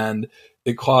 and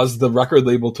it caused the record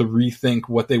label to rethink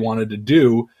what they wanted to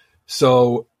do.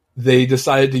 So they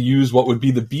decided to use what would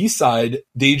be the B-side,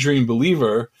 Daydream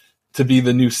Believer, to be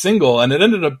the new single, and it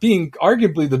ended up being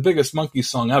arguably the biggest Monkees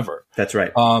song ever. That's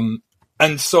right.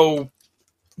 And so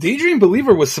Daydream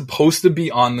Believer was supposed to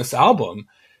be on this album,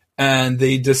 and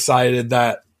they decided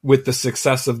that with the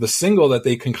success of the single that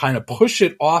they can kind of push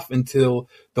it off until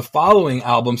the following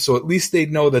album, so at least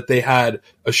they'd know that they had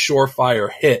a surefire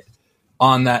hit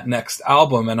on that next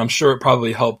album. And I'm sure it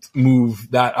probably helped move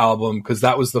that album, because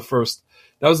that was the first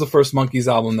Monkees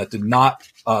album that did not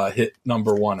hit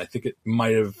number 1. I think it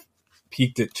might have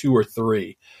peaked at 2 or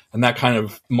 3, and that kind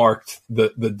of marked the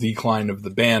decline of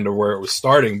the band or where it was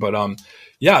starting. But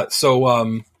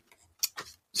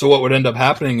so what would end up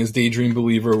happening is Daydream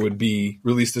Believer would be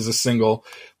released as a single.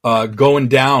 Going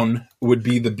Down would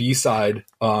be the B-side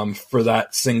for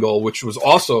that single, which was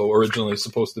also originally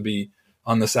supposed to be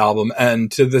on this album, and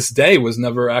to this day was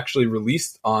never actually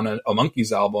released on a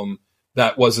Monkees album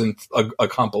that wasn't a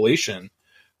compilation,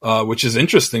 which is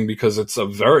interesting because it's a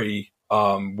very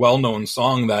well-known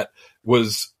song that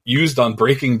was used on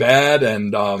Breaking Bad,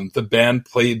 and the band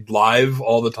played live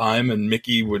all the time, and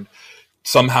Mickey would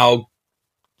somehow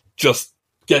just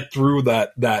get through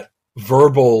that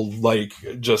verbal, like,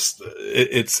 just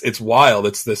it's wild.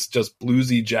 It's this just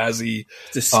bluesy, jazzy.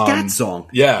 It's a scat song.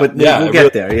 Yeah, but we'll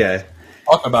get there. Yeah,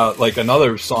 talk about like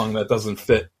another song that doesn't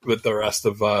fit with the rest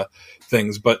of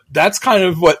things, but that's kind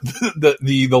of what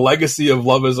the legacy of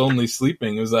Love Is Only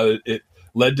Sleeping is, that it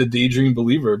led to Daydream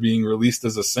Believer being released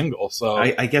as a single. So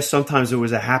I guess sometimes it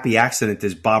was a happy accident,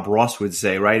 as Bob Ross would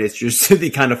say, right? It's just they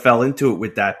kind of fell into it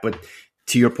with that. But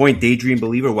to your point, Daydream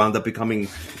Believer wound up becoming,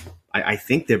 I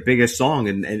think, their biggest song.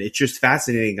 And it's just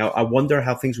fascinating. I wonder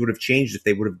how things would have changed if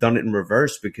they would have done it in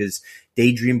reverse, because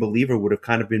Daydream Believer would have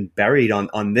kind of been buried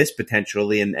on this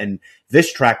potentially. And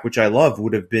this track, which I love,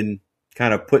 would have been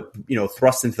kind of put,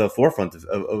 thrust into the forefront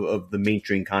of the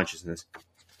mainstream consciousness.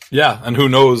 Yeah. And who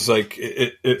knows, like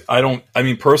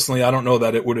personally, I don't know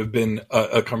that it would have been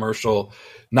a commercial,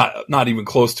 not even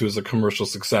close to as a commercial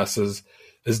success as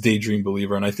Daydream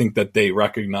Believer. And I think that they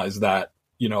recognized that,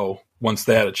 once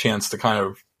they had a chance to kind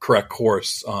of correct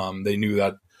course, they knew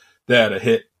that they had a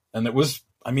hit, and it was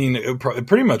I mean, it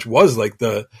pretty much was like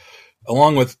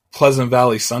along with Pleasant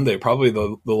Valley Sunday, probably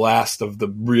the last of the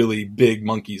really big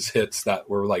Monkees hits that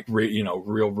were like,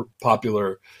 real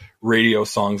popular radio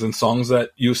songs and songs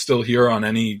that you still hear on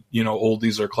any,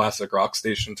 oldies or classic rock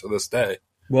station to this day.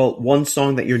 Well, one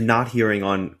song that you're not hearing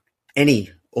on any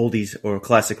oldies or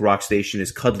classic rock station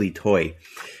is Cuddly Toy.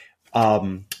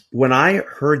 When I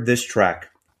heard this track,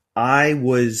 I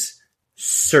was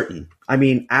certain,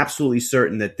 absolutely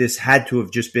certain that this had to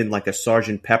have just been like a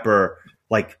Sgt. Pepper,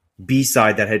 like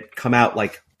B-side that had come out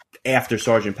like after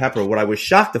Sgt. Pepper. What I was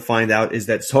shocked to find out is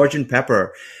that Sgt.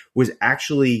 Pepper was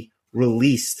actually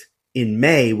released in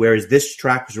May, whereas this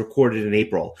track was recorded in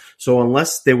April. So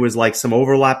unless there was like some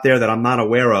overlap there that I'm not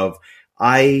aware of,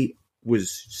 I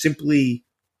was simply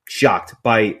shocked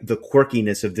by the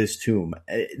quirkiness of this tune.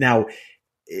 Now,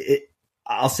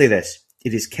 I'll say this.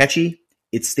 It is catchy.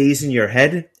 It stays in your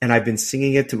head, and I've been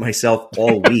singing it to myself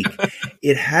all week.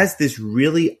 It has this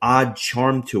really odd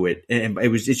charm to it, and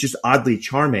it's just oddly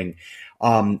charming.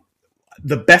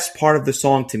 The best part of the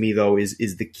song to me, though,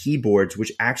 is the keyboards,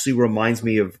 which actually reminds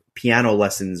me of Piano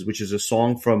Lessons, which is a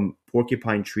song from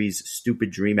Porcupine Tree's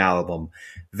Stupid Dream album.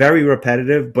 Very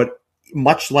repetitive, but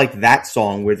much like that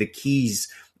song where the keys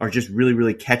are just really,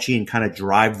 really catchy and kind of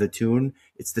drive the tune,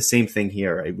 it's the same thing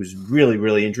here. It was really,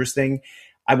 really interesting.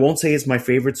 I won't say it's my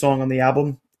favorite song on the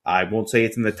album. I won't say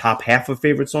it's in the top half of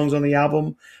favorite songs on the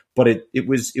album, but it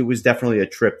was definitely a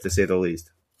trip, to say the least.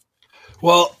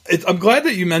 Well, I'm glad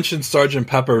that you mentioned Sgt.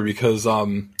 Pepper because,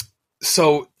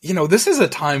 this is a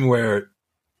time where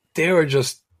they were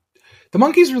just the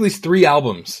Monkees released 3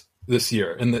 albums this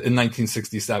year in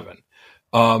 1967,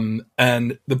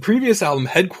 and the previous album,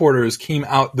 Headquarters, came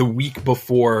out the week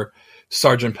before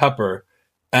Sgt. Pepper,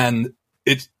 and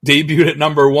it debuted at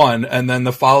number 1, and then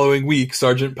the following week,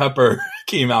 Sgt. Pepper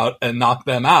came out and knocked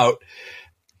them out.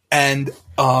 And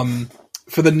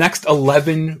for the next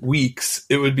 11 weeks,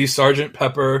 it would be Sgt.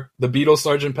 Pepper, the Beatles'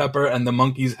 Sgt. Pepper, and the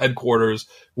Monkees' Headquarters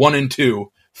 1 and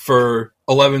 2 for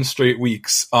 11 straight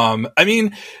weeks.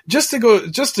 Just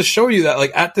to show you that,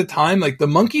 like, at the time, like, the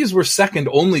Monkees were second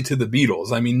only to the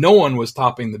Beatles. No one was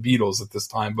topping the Beatles at this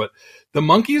time, but the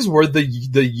Monkees were the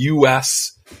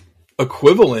U.S.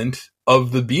 equivalent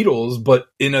of the Beatles, but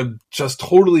in a just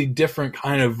totally different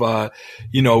kind of,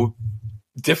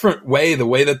 different way, the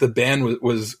way that the band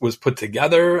was put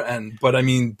together. Think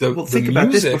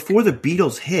about this. Before the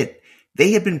Beatles hit,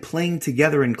 they had been playing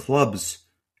together in clubs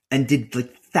and did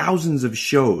like thousands of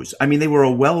shows. They were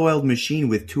a well-oiled machine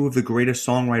with 2 of the greatest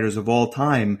songwriters of all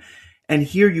time. And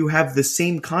here you have the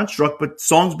same construct, but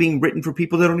songs being written for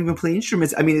people that don't even play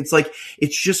instruments.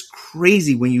 It's just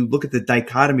crazy when you look at the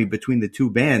dichotomy between the 2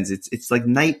 bands. It's like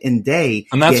night and day.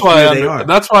 And that's why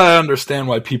I understand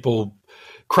why people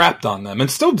crapped on them and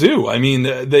still do.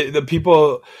 The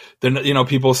people,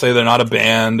 people say they're not a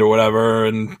band or whatever,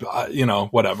 and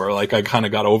whatever. Like, I kind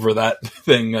of got over that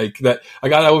thing. Like, that I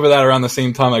got over that around the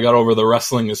same time I got over the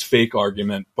wrestling is fake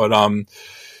argument. But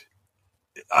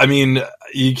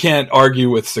you can't argue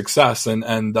with success,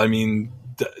 and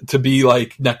to be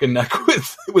like neck and neck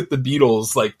with the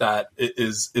Beatles like that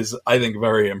is I think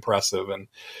very impressive. And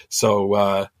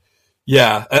so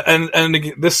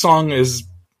and this song is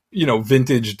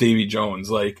vintage Davy Jones.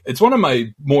 Like, it's one of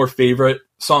my more favorite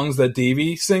songs that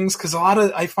Davy sings, because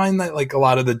I find that like a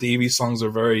lot of the Davy songs are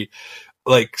very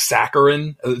like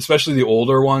saccharine, especially the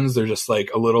older ones. They're just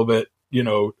like a little bit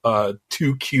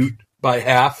too cute by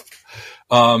half.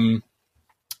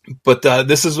 But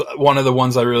this is one of the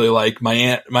ones I really like. My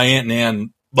aunt and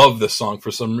Ann love this song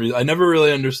for some reason. I never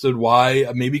really understood why.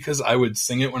 Maybe because I would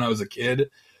sing it when I was a kid,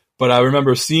 but I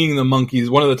remember seeing the Monkees.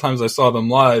 One of the times I saw them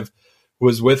live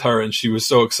was with her, and she was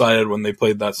so excited when they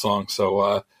played that song.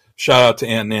 So shout out to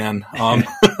Aunt Nan.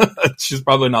 She's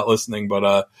probably not listening,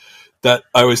 but that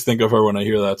I always think of her when I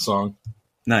hear that song.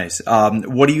 Nice.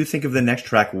 What do you think of the next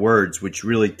track, Words, which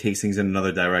really takes things in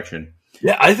another direction?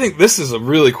 Yeah, I think this is a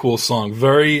really cool song.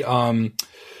 Very,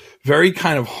 very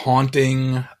kind of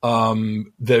haunting.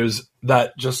 There's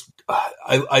that just,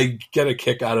 I get a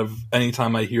kick out of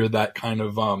anytime I hear that kind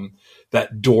of,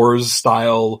 that Doors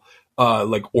style,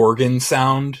 like organ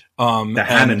sound. The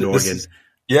Hammond organ.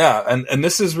 And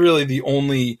this is really the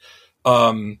only,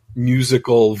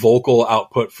 musical vocal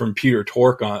output from Peter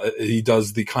Tork. He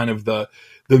does the kind of the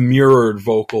mirrored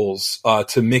vocals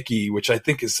to Mickey, which I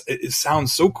think it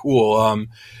sounds so cool.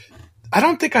 I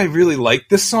don't think I really liked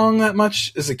this song that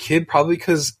much as a kid, probably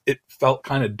because it felt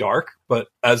kind of dark, but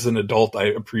as an adult, I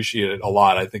appreciate it a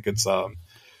lot. I think it's a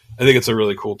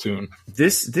really cool tune.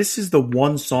 This is the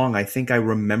one song I think I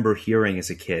remember hearing as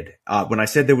a kid. When I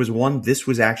said there was one, this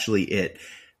was actually it.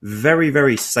 Very,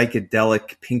 very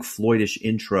psychedelic, Pink Floydish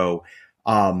intro.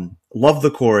 Love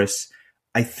the chorus.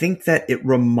 I think that it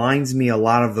reminds me a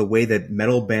lot of the way that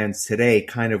metal bands today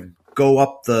kind of go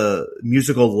up the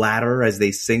musical ladder as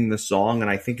they sing the song, and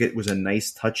I think it was a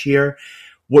nice touch here.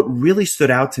 What really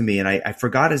stood out to me, and I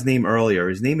forgot his name earlier,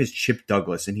 his name is Chip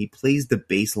Douglas, and he plays the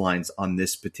bass lines on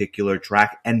this particular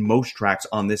track and most tracks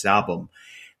on this album.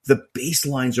 The bass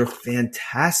lines are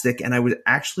fantastic, and I was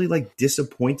actually like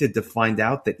disappointed to find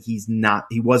out that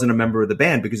he wasn't a member of the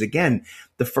band, because again,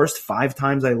 the first 5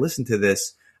 times I listened to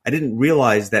this, I didn't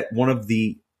realize that one of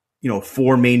the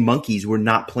 4 main Monkees were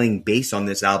not playing bass on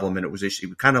this album, and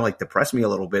it kind of like depressed me a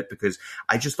little bit because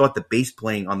I just thought the bass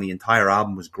playing on the entire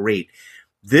album was great.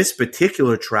 This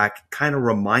particular track kind of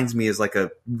reminds me as like a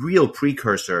real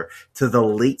precursor to the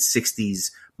late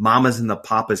 60s Mamas and the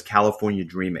Papas California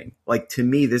Dreaming. Like, to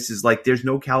me, this is like, there's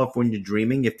no California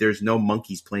Dreaming if there's no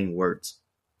Monkees playing words.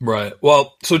 Right.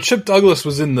 Well, so Chip Douglas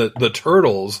was in the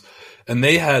Turtles, and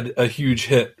they had a huge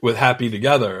hit with Happy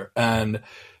Together, and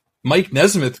Mike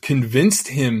Nesmith convinced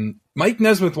him. Mike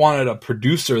Nesmith wanted a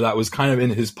producer that was kind of in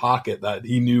his pocket that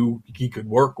he knew he could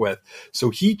work with. So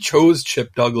he chose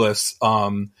Chip Douglas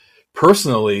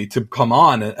personally to come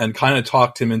on and kind of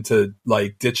talked him into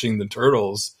like ditching the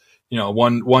Turtles,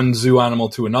 one zoo animal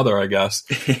to another, I guess.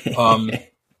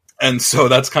 And so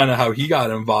that's kind of how he got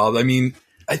involved. I mean,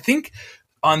 I think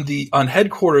on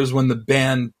Headquarters, when the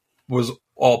band was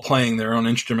all playing their own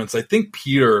instruments, I think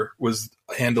Peter was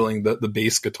handling the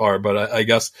bass guitar, but I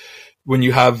guess when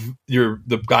you have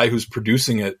the guy who's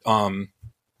producing it,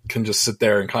 can just sit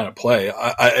there and kind of play.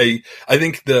 I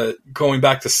think going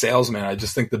back to Salesman, I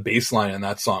just think the bass line in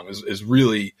that song is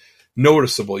really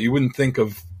noticeable. You wouldn't think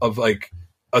of like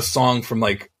a song from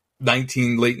like late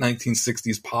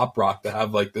 1960s pop rock to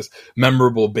have like this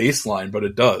memorable bass line, but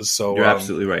it does. So you're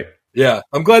absolutely right. Yeah.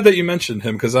 I'm glad that you mentioned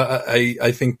him, because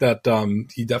I think that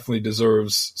he definitely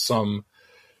deserves some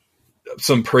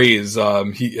praise.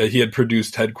 He had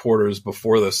produced Headquarters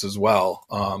before this as well.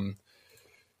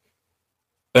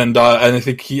 And I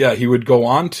think he would go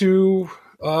on to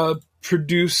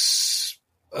produce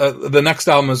the next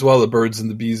album as well, The Birds and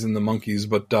the Bees and the Monkees.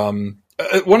 But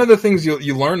one of the things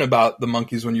you learn about the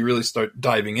Monkees when you really start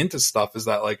diving into stuff is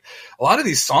that like a lot of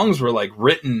these songs were like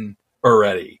written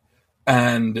already.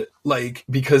 And like,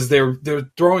 because they're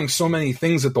throwing so many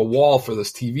things at the wall for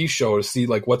this TV show to see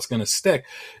like what's going to stick.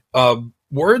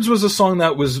 Words was a song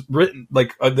that was written,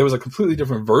 like there was a completely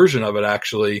different version of it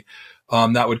actually,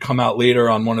 that would come out later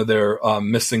on one of their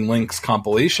Missing Links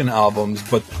compilation albums,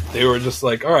 but they were just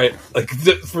like, all right, like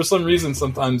for some reason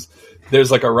sometimes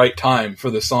there's like a right time for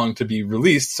the song to be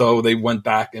released, so they went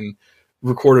back and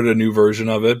recorded a new version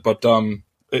of it. But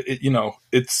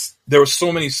there were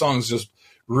so many songs just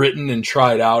written and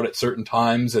tried out at certain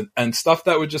times, and stuff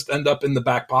that would just end up in the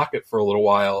back pocket for a little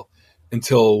while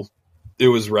until it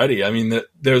was ready. I mean,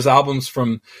 there's albums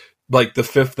from like the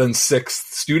 5th and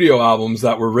 6th studio albums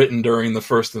that were written during the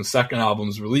 1st and 2nd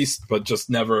albums released, but just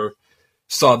never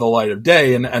saw the light of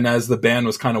day. And as the band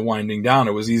was kind of winding down,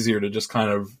 it was easier to just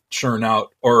kind of churn out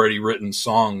already written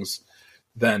songs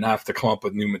than have to come up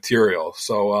with new material.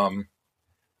 So,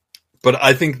 but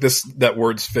I think that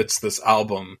Words fits this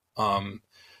album,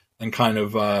 and kind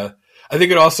of, I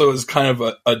think it also is kind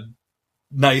of a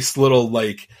nice little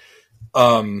like,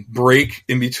 break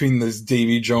in between this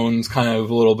Davy Jones kind of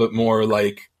a little bit more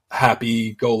like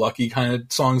happy go lucky kind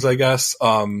of songs, I guess.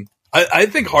 I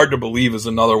think Hard to Believe is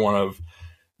another one of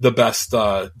the best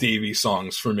Davy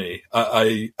songs for me.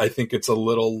 I think it's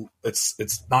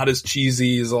it's not as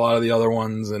cheesy as a lot of the other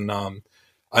ones, and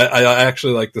I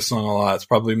actually like the song a lot. It's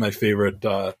probably my favorite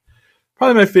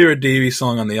Davy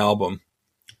song on the album.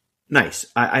 Nice.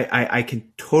 I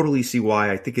can totally see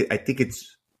why. I think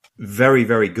it's very,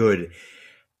 very good.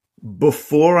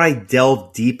 Before I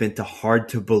delve deep into Hard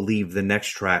to Believe, the next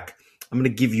track, I'm going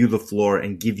to give you the floor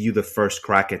and give you the first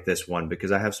crack at this one,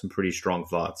 because I have some pretty strong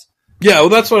thoughts. Yeah, well,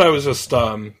 that's what I was just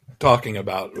talking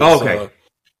about. Okay.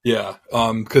 Yeah,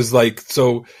 because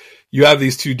so you have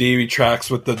these two Davy tracks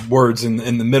with the words in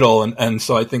the middle, and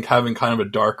so I think having kind of a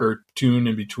darker tune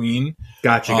in between.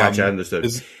 Gotcha, I understood.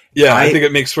 I think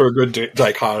it makes for a good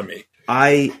dichotomy.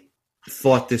 I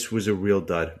thought this was a real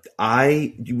dud.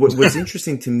 What's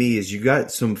interesting to me is you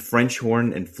got some French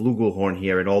horn and flugelhorn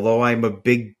here, and although I'm a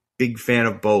big fan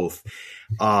of both,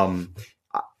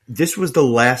 this was the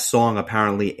last song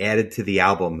apparently added to the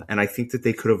album, and I think that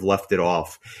they could have left it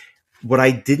off. What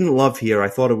I didn't love here, I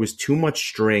thought it was too much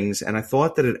strings, and I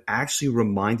thought that it actually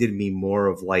reminded me more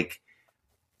of like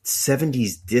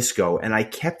 70s disco, and I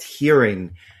kept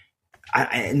hearing,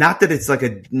 not that it's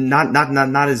like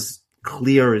not as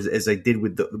clear as I did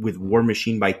with War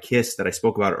Machine by Kiss that I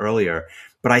spoke about earlier,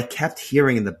 but I kept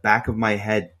hearing in the back of my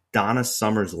head Donna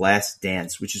Summer's Last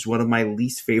Dance, which is one of my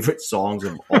least favorite songs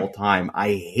of all time. I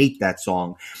hate that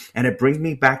song. And it brings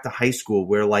me back to high school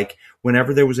where, like,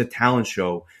 whenever there was a talent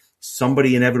show,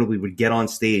 somebody inevitably would get on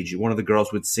stage. One of the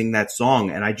girls would sing that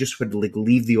song, and I just would like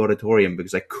leave the auditorium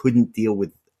because I couldn't deal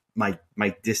with my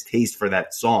distaste for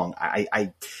that song. I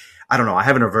don't know. I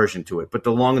have an aversion to it. But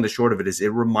the long and the short of it is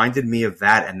it reminded me of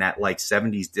that and that like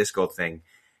 70s disco thing.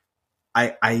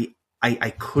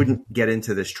 I couldn't get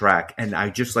into this track, and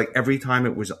I just like every time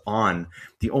it was on,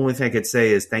 the only thing I could say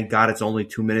is thank God it's only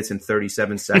 2 minutes and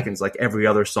 37 seconds, like every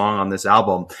other song on this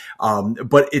album.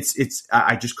 But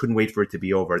I just couldn't wait for it to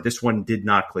be over. This one did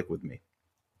not click with me.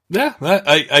 Yeah,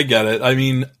 I get it. I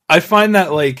mean, I find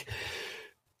that like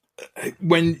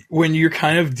when you're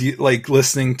kind of like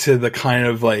listening to the kind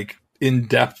of like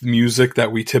in-depth music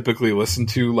that we typically listen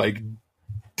to, like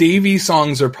Davey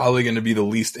songs are probably going to be the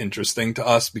least interesting to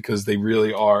us because they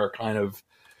really are kind of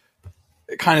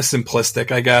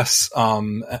simplistic, I guess.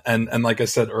 And like I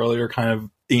said earlier, kind of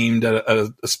aimed at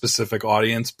a specific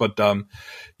audience. But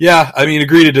yeah, I mean,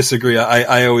 agree to disagree.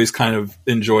 I always kind of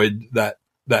enjoyed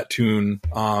that tune.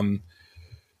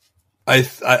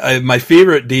 My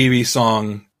favorite Davey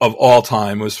song of all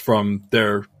time was from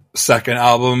their second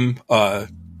album,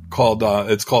 called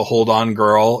Hold On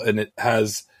Girl, and it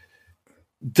has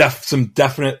some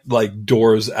definite like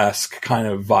Doors-esque kind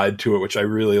of vibe to it, which I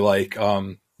really like.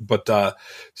 So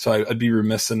I'd be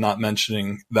remiss in not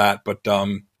mentioning that. But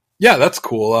yeah, that's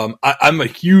cool. I'm a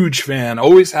huge fan,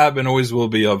 always have been, always will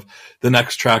be, of the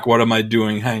next track, What Am I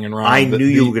Doing Hanging Around? I knew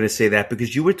you were going to say that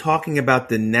because you were talking about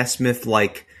the Nesmith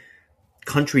like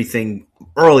country thing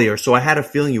earlier, so I had a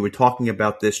feeling you were talking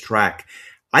about this track.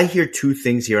 I hear two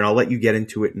things here, and I'll let you get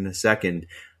into it in a second.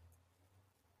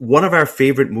 One of our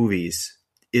favorite movies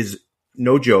is,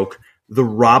 no joke, the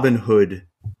Robin Hood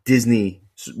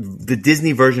the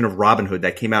Disney version of Robin Hood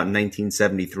that came out in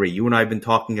 1973. You and I have been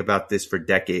talking about this for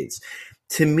decades.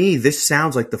 To me, this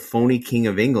sounds like the phony King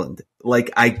of England.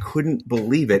 Like, I couldn't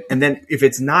believe it. And then if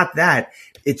it's not that,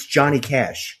 it's Johnny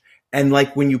Cash. And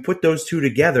like when you put those two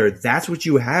together, that's what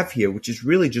you have here, which is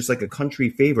really just like a country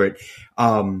favorite.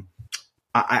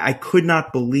 I could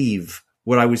not believe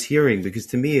what I was hearing because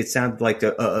to me it sounded like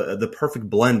the perfect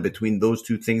blend between those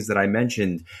two things that I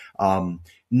mentioned.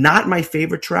 Not my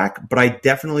favorite track, but I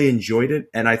definitely enjoyed it,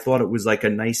 and I thought it was like a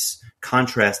nice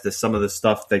contrast to some of the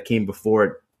stuff that came before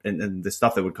it and the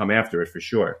stuff that would come after it for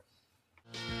sure.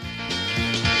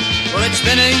 Well, it's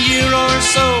been a year or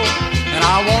so, and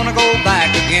I want to go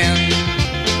back again.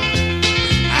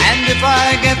 And if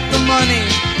I get the money,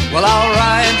 well, I'll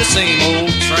ride the same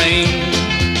old train.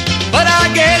 But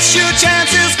I guess your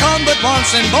chances come but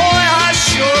once, and boy, I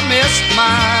sure missed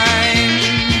mine.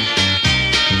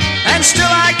 And still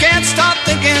I can't stop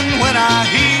thinking when I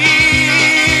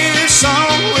hear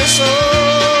some whistle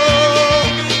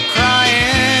crying.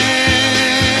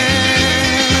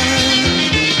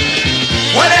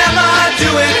 What am I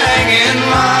doing hanging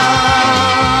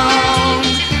round?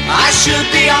 I should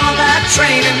be on that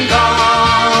train and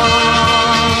gone.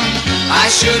 I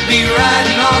should be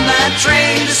riding on that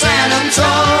train to San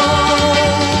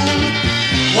Antone.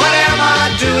 What am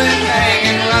I doing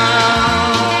hanging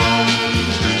round?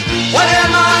 What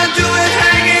am I doing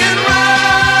hanging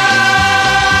round?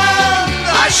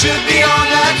 I should be on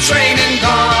that train and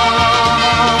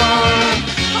gone.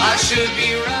 I should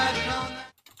be riding on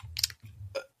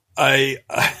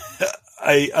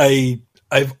that.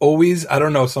 I've always, I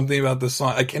don't know, something about this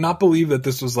song. I cannot believe that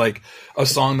this was like a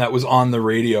song that was on the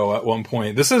radio at one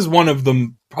point. This is one of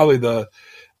them, probably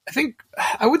I think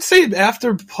I would say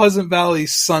after Pleasant Valley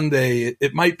Sunday,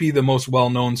 it might be the most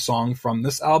well-known song from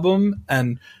this album,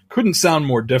 and couldn't sound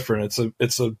more different.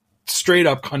 It's a straight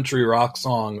up country rock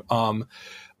song.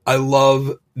 I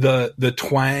love the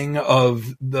twang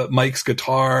of Mike's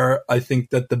guitar. I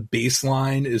think that the bass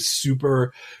line is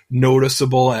super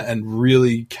noticeable and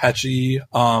really catchy.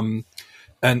 And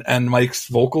Mike's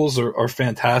vocals are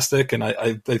fantastic. And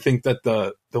I think that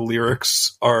the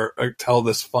lyrics tell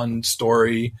this fun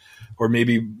story, or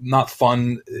maybe not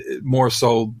fun, more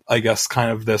so, I guess, kind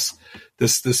of this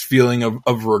feeling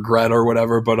of regret or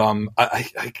whatever. But,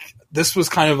 this was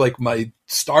kind of like my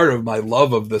start of my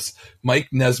love of this Mike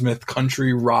Nesmith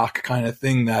country rock kind of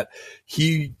thing, that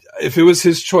if it was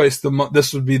his choice,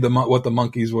 this would be what the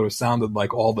Monkees would have sounded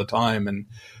like all the time. And,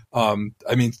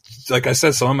 I mean, like I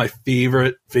said, some of my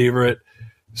favorite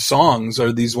songs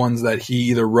are these ones that he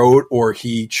either wrote or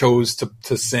he chose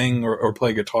to sing or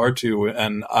play guitar to.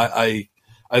 And I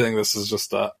think this is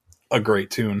just a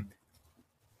great tune.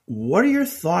 What are your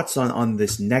thoughts on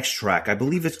this next track? I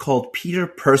believe it's called Peter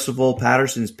Percival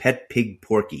Patterson's Pet Pig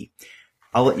Porky.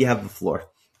 I'll let you have the floor.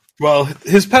 Well,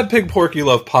 his pet pig Porky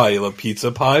loved pie. He loved pizza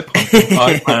pie, pumpkin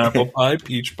pie, pineapple pie,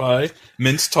 peach pie,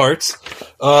 minced tarts.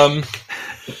 When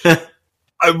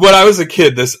I was a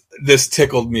kid, this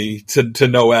tickled me to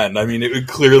no end. I mean, it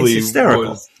clearly it's hysterical.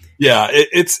 Was. Yeah,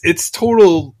 it's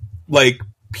total, like,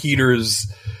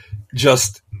 Peter's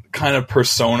just kind of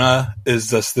persona is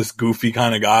just this goofy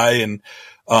kind of guy. And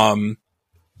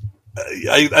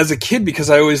as a kid, because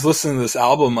I always listened to this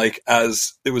album like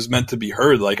as it was meant to be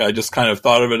heard, like I just kind of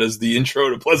thought of it as the intro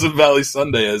to Pleasant Valley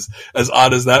Sunday, as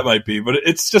odd as that might be, but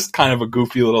it's just kind of a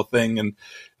goofy little thing. And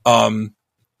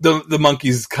the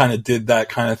Monkees kind of did that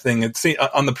kind of thing. It's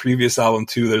on the previous album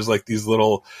too. There's like these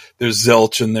little, there's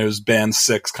Zilch and there's Band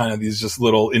 6, kind of these just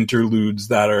little interludes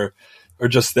that are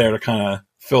just there to kind of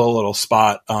fill a little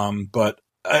spot. But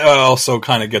it also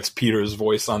kind of gets Peter's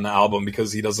voice on the album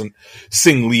because he doesn't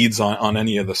sing leads on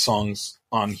any of the songs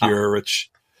on here, which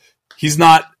he's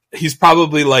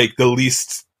probably like the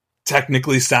least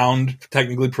technically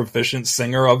proficient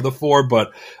singer of the four,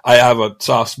 but I have a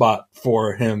soft spot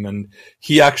for him. And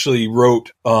he actually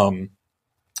wrote,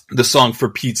 the song For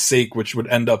Pete's Sake, which would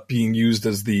end up being used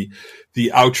as the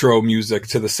outro music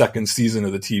to the second season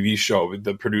of the TV show.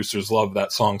 The producers loved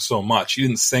that song so much. He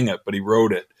didn't sing it, but he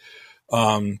wrote it.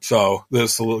 So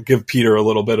this will give Peter a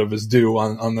little bit of his due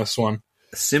on this one.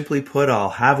 Simply put, I'll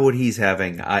have what he's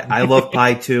having. I love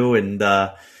pie too, and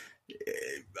a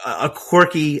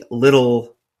quirky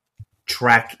little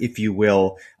track, if you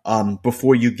will,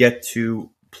 before you get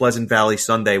to Pleasant Valley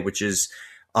Sunday, which is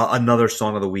another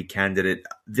Song of the Week candidate.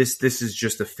 This is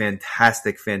just a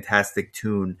fantastic, fantastic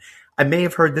tune. I may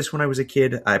have heard this when I was a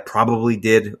kid. I probably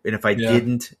did, and if I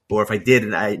didn't, or if I did,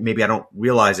 and maybe I don't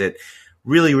realize it.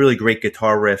 Really, really great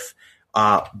guitar riff.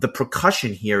 The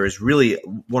percussion here is really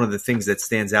one of the things that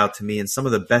stands out to me, and some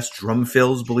of the best drum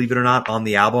fills, believe it or not, on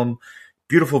the album.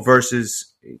 Beautiful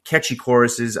verses, catchy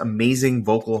choruses, amazing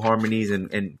vocal harmonies,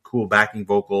 and cool backing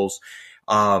vocals.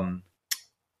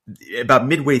 About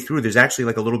midway through, there's actually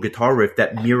like a little guitar riff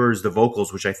that mirrors the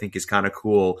vocals, which I think is kind of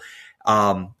cool.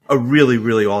 A really,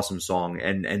 really awesome song,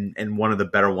 and one of the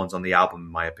better ones on the album,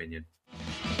 in my opinion.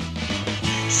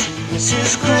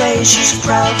 Mrs. Gray, she's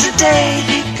proud today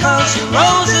because the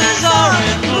roses are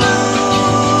in bloom.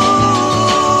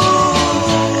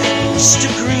 And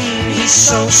Mr. Green, he's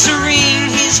so serene,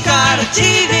 he's got a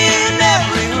TV in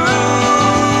every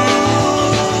room.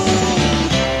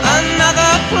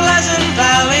 Another Pleasant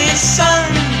Valley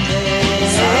Sunday,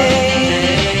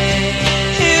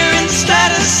 here in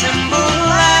Status Symbol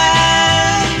Land.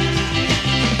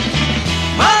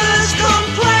 Mothers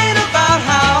complain about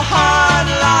how hard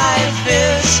life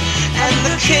is, and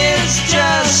the kids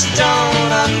just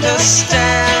don't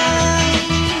understand.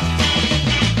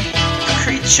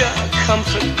 Creature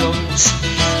comfort goes,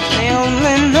 they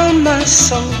only know my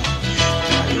soul,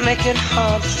 and make it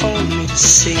hard for me to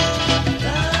see.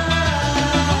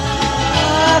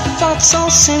 My thoughts all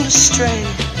seem to stray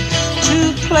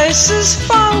to places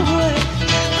far away.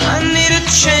 I need a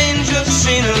change of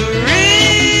scenery.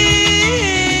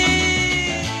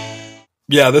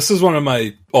 Yeah, this is one of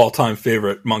my all-time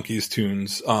favorite Monkees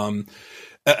tunes.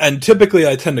 And typically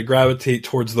I tend to gravitate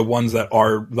towards the ones that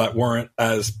weren't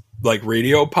as like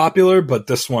radio popular, but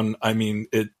this one, I mean,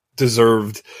 it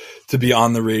deserved to be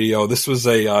on the radio. This was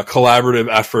a collaborative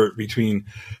effort between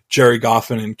Jerry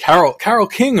Goffin and Carole. Carole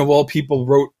King, of all people,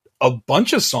 wrote a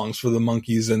bunch of songs for the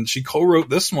Monkees, and she co-wrote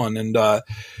this one. And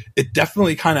it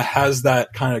definitely kind of has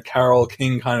that kind of Carole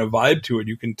King kind of vibe to it.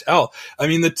 You can tell. I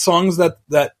mean, the songs that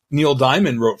Neil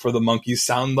Diamond wrote for the Monkees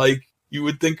sound like you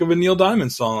would think of a Neil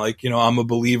Diamond song, like, you know, I'm a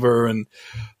Believer, and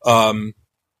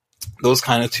those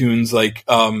kind of tunes. Like,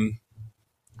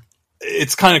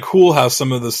 it's kind of cool how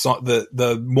some of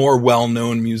the more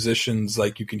well-known musicians,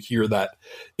 like, you can hear that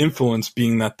influence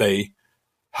being that they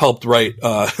helped write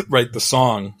the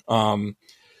song.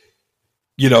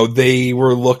 You know, they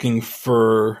were looking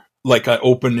for like an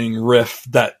opening riff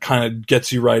that kind of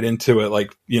gets you right into it.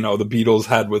 Like, you know, the Beatles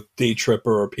had with Day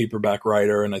Tripper or Paperback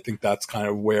Writer. And I think that's kind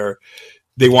of where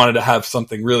they wanted to have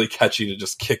something really catchy to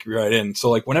just kick you right in.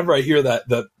 So like whenever I hear that,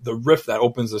 the riff that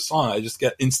opens the song, I just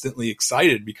get instantly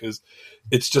excited because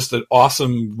it's just an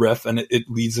awesome riff. And it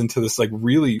leads into this like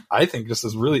really, I think just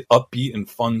this really upbeat and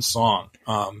fun song.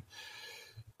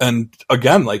 And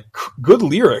again, like good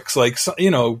lyrics, like, you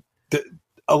know,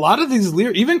 a lot of these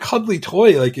lyrics, even Cuddly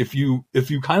Toy, like if you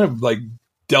kind of like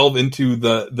delve into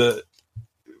the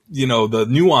you know, the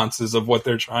nuances of what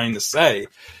they're trying to say,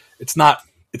 it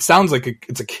sounds like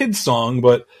it's a kid's song,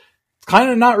 but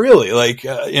kind of not really, like,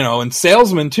 and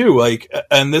Salesman too, like,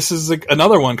 and this is like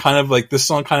another one, kind of like, this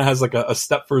song kind of has like a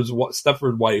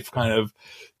Stepford wife kind of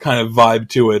vibe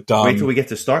to it. Wait till we get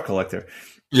to Star Collector.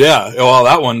 Yeah, well,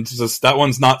 that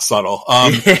one's not subtle.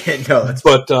 No,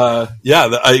 but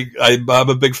I'm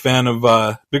a big fan of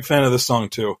this song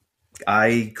too.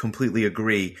 I completely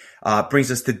agree.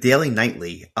 Brings us to Daily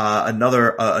Nightly.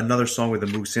 Another song with the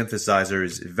Moog synthesizer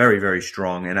is very, very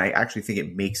strong, and I actually think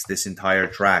it makes this entire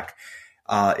track.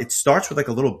 It starts with like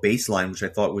a little bass line, which I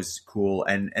thought was cool,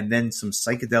 and then some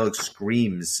psychedelic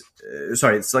screams. It's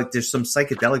like there's some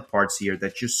psychedelic parts here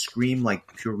that just scream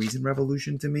like Pure Reason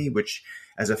Revolution to me, which,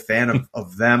 as a fan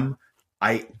of them,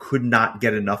 I could not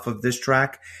get enough of this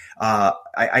track.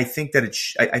 I think that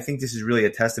I think this is really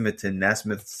a testament to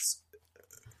Nesmith's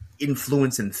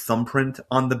influence and thumbprint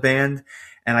on the band,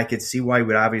 and I could see why he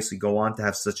would obviously go on to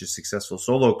have such a successful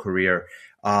solo career.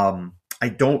 I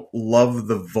don't love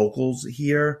the vocals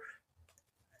here,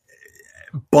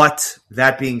 but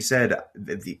that being said,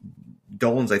 the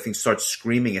Dolenz, I think, starts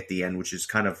screaming at the end, which is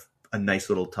kind of a nice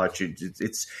little touch.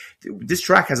 This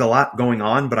track has a lot going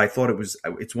on, but I thought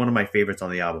it's one of my favorites on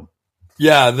the album.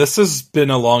 Yeah, this has been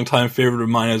a longtime favorite of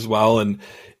mine as well, and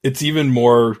it's even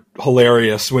more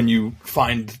hilarious when you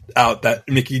find out that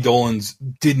Mickey Dolenz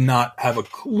did not have a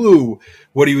clue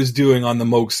what he was doing on the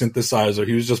Moog synthesizer.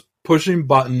 He was just pushing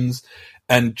buttons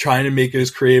and trying to make it as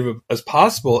creative as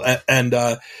possible. And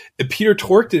Peter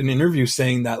Tork did an interview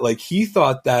saying that, like, he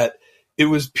thought that it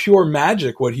was pure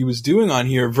magic what he was doing on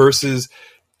here versus,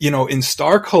 in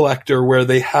Star Collector, where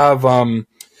they have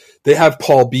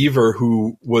Paul Beaver,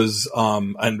 who was,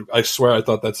 and I swear I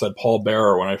thought that said Paul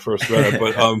Bearer when I first read it,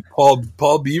 but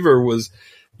Paul Beaver was,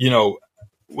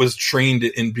 was trained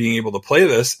in being able to play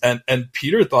this, and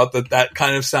Peter thought that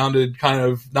kind of sounded kind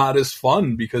of not as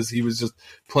fun because he was just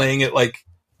playing it like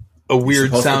a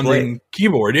weird sounding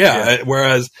keyboard. Yeah.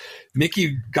 Whereas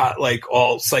Mickey got like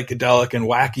all psychedelic and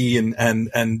wacky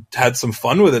and had some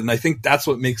fun with it. And I think that's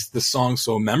what makes the song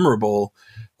so memorable.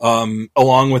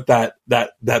 Along with that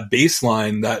bass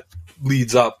line that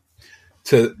leads up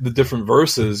to the different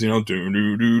verses, do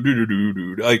do do do do do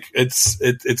do. Like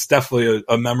it's definitely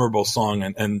a memorable song.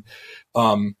 And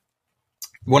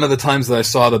one of the times that I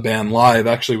saw the band live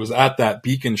actually was at that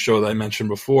Beacon show that I mentioned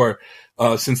before.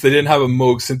 Since they didn't have a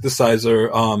Moog synthesizer,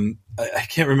 I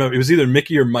can't remember. It was either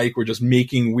Mickey or Mike were just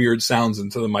making weird sounds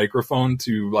into the microphone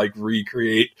to like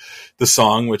recreate the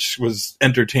song, which was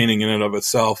entertaining in and of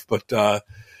itself. But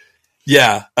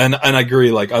yeah, and I agree.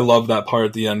 Like, I love that part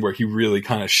at the end where he really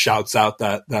kind of shouts out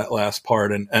that last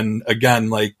part. And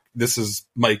again, like, this is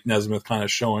Mike Nesmith kind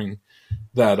of showing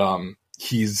that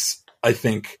he's, I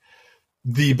think,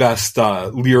 the best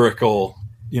lyrical,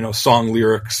 song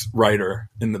lyrics writer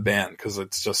in the band, because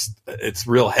it's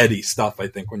real heady stuff. I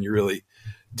think when you really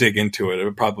dig into it,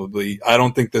 I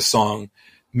don't think this song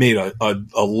made a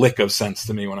lick of sense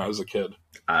to me when I was a kid.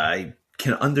 I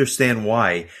can understand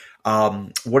why.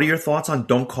 What are your thoughts on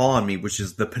Don't Call on Me, which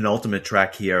is the penultimate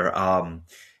track here?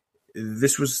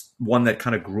 This was one that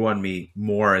kind of grew on me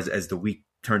more as the week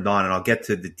turned on, and I'll get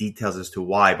to the details as to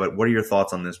why, but what are your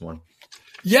thoughts on this one?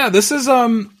 Yeah, this is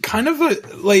kind of a,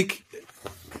 like,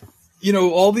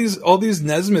 all these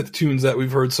Nesmith tunes that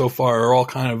we've heard so far are all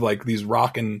kind of like these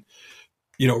rockin'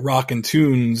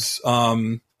 tunes.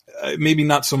 Maybe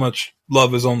not so much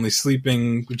Love Is Only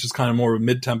Sleeping, which is kind of more of a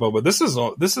mid-tempo, but this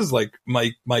is like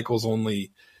Michael's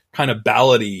only kind of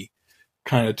ballady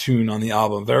kind of tune on the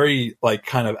album. Very like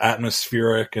kind of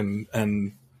atmospheric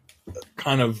and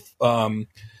kind of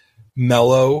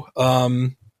mellow.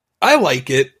 I like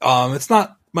it. It's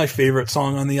not my favorite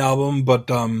song on the album,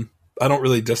 but I don't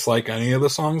really dislike any of the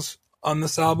songs on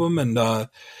this album, and I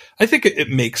think it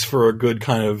makes for a good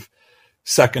kind of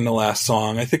second to last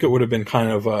song. I think it would have been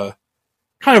kind of like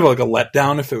a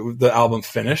letdown if the album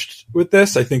finished with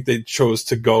this. I think they chose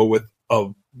to go with a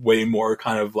way more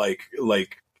kind of like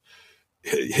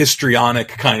histrionic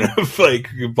kind of like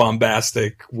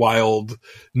bombastic, wild,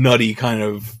 nutty kind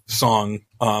of song,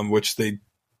 which they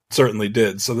certainly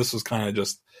did. So this was kind of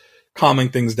just calming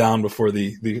things down before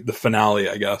the finale,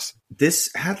 I guess. This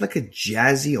had like a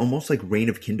jazzy, almost like Reign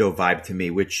of Kindo vibe to me,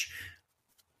 which,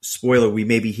 spoiler, we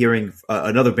may be hearing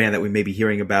another band that we may be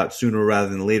hearing about sooner rather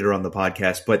than later on the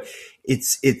podcast. But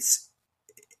it's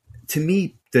to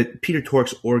me, that Peter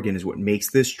Tork's organ is what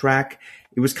makes this track.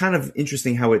 It was kind of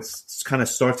interesting how it's kind of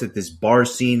starts at this bar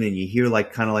scene, and you hear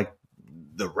like kind of like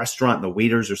the restaurant and the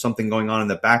waiters or something going on in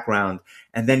the background,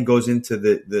 and then goes into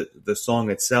the song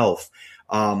itself.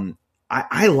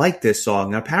 I like this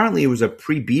song. Apparently, it was a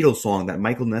pre-Beatles song that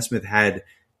Michael Nesmith had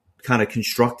kind of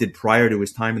constructed prior to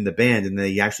his time in the band, and then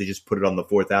he actually just put it on the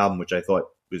fourth album, which I thought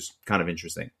was kind of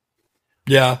interesting.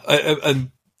 Yeah,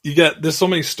 and there's so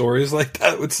many stories like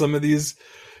that with some of these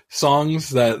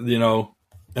songs that, you know,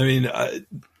 I mean,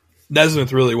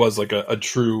 Nesmith really was like a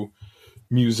true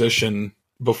musician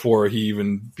before he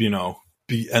even, you know,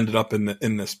 ended up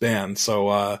in this band.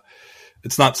 So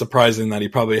it's not surprising that he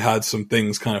probably had some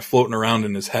things kind of floating around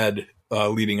in his head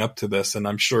leading up to this. And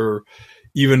I'm sure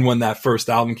even when that first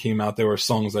album came out, there were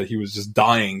songs that he was just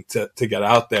dying to get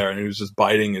out there, and he was just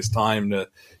biding his time to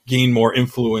gain more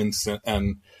influence.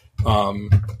 And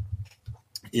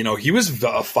you know, he was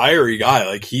a fiery guy.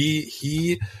 Like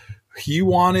he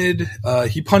wanted,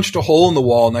 he punched a hole in the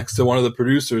wall next to one of the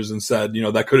producers and said, you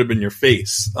know, that could have been your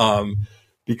face.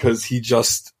 Because he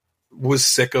just was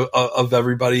sick of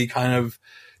everybody kind of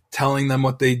telling them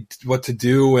what to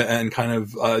do, and kind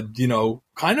of, you know,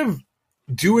 kind of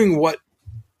doing what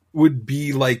would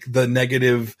be like the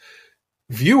negative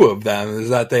view of them, is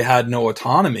that they had no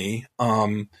autonomy,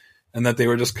 and that they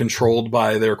were just controlled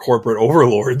by their corporate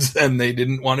overlords, and they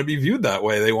didn't want to be viewed that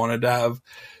way. They wanted to have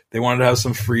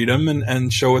some freedom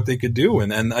and show what they could do.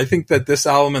 And I think that this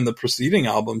album and the preceding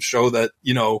album show that,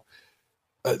 you know,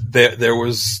 there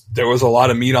was a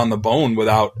lot of meat on the bone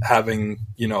without having,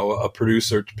 you know, a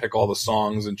producer to pick all the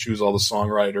songs and choose all the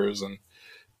songwriters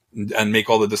and make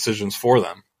all the decisions for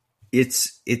them.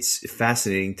 It's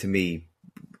fascinating to me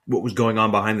what was going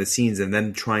on behind the scenes, and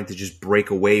then trying to just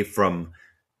break away from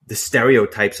the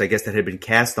stereotypes, I guess, that had been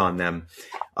cast on them.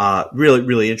 Really,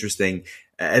 really interesting.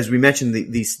 As we mentioned,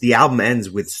 the album ends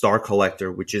with Star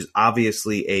Collector, which is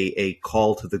obviously a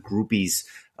call to the groupies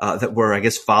that were, I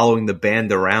guess, following the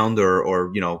band around,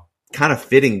 or you know, kind of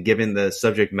fitting given the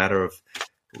subject matter of,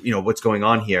 you know, what's going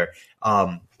on here.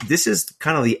 This is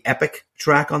kind of the epic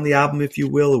track on the album, if you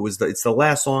will. It's the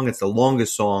last song. It's the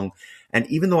longest song. And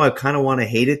even though I kind of want to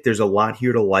hate it, there's a lot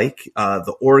here to like.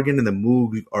 The organ and the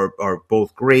moog are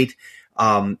both great.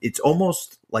 It's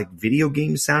almost like video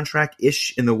game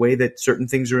soundtrack-ish in the way that certain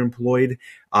things are employed.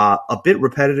 A bit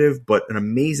repetitive, but an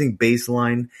amazing bass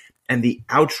line. And the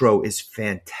outro is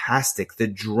fantastic. The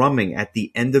drumming at the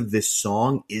end of this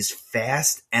song is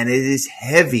fast, and it is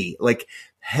heavy. Like,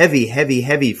 heavy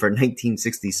for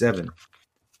 1967.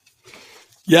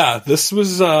 Yeah, this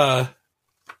was, I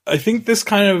think this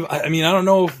kind of, I mean, I don't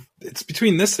know if it's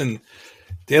between this and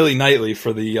Daily Nightly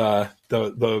for the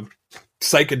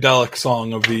psychedelic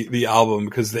song of the album,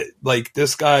 because like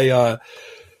this guy,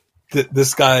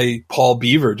 Paul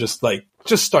Beaver just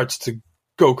starts to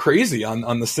go crazy on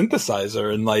the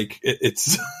synthesizer, and like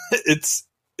it's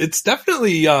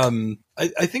definitely,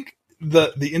 I think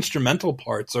the instrumental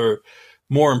parts are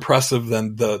more impressive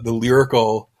than the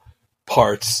lyrical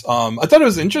parts. I thought it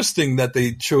was interesting that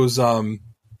they chose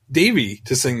Davey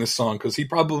to sing this song, because he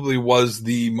probably was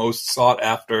the most sought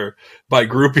after by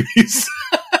groupies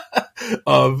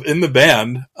in the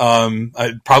band.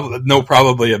 I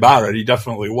probably about it. He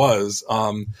definitely was.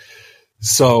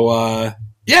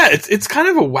 Yeah, it's kind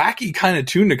of a wacky kind of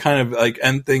tune to kind of like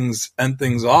end things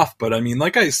off. But I mean,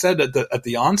 like I said at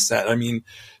the onset, I mean,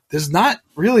 there's not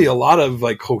really a lot of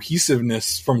like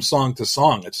cohesiveness from song to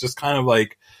song. It's just kind of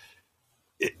like,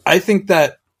 I think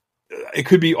that it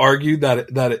could be argued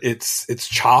that it's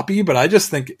choppy, but I just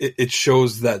think it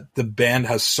shows that the band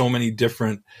has so many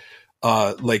different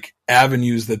like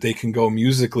avenues that they can go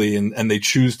musically, and they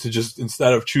choose to just,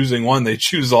 instead of choosing one, they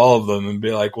choose all of them and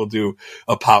be like, we'll do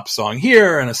a pop song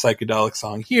here and a psychedelic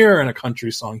song here and a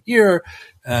country song here,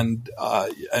 and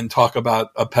talk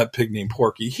about a pet pig named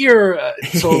Porky here.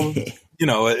 So you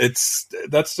know,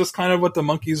 that's just kind of what the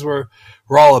Monkees were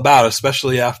all about,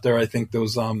 especially after, I think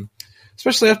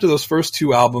especially after those first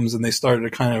two albums, and they started to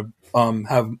kind of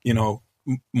have, you know,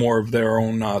 more of their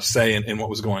own say in what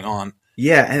was going on.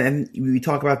 Yeah, and we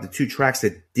talk about the two tracks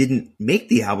that didn't make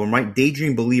the album, right?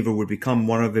 Daydream Believer would become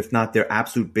one of, if not their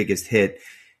absolute biggest hit.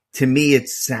 To me, it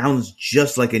sounds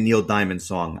just like a Neil Diamond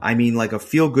song. I mean, like a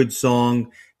feel-good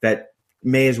song that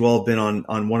may as well have been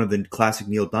on one of the classic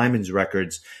Neil Diamond's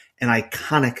records. An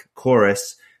iconic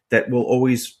chorus that will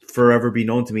always forever be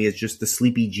known to me as just the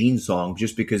Sleepy Jean song,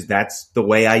 just because that's the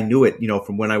way I knew it, you know,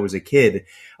 from when I was a kid.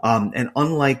 And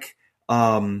unlike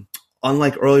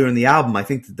earlier in the album, I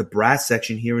think that the brass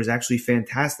section here is actually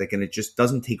fantastic, and it just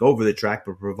doesn't take over the track,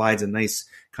 but provides a nice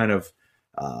kind of,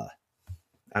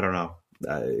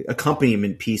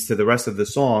 accompaniment piece to the rest of the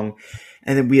song.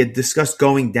 And then we had discussed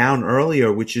Going Down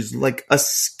earlier, which is like a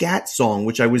scat song,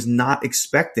 which I was not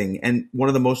expecting, and one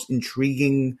of the most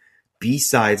intriguing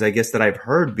B-sides, I guess, that I've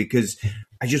heard, because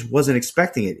I just wasn't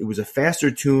expecting it. It was a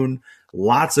faster tune,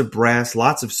 lots of brass,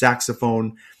 lots of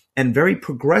saxophone. and very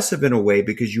progressive in a way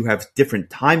because you have different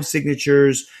time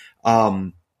signatures.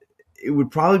 It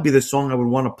would probably be the song I would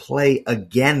want to play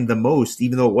again the most,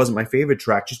 even though it wasn't my favorite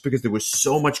track, just because there was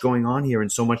so much going on here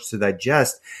and so much to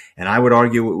digest. And I would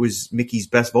argue it was Mickey's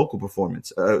best vocal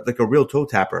performance, like a real toe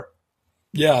tapper.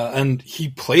 Yeah, and he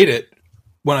played it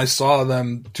when I saw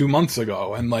them 2 months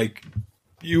ago, and like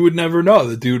you would never know.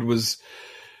 The dude was,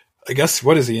 I guess,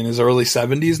 what is he, in his early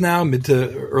 70s now,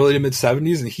 early to mid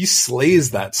 70s, and he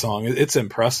slays that song. It's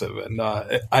impressive. And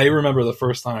I remember the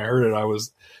first time I heard it,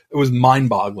 it was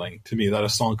mind-boggling to me that a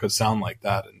song could sound like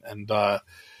that. And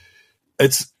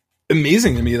it's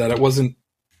amazing to me that it wasn't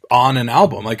on an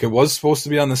album. Like, it was supposed to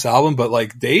be on this album, but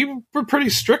like they were pretty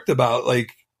strict about,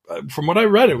 like, from what I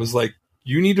read, it was like,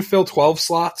 you need to fill 12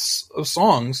 slots of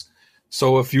songs.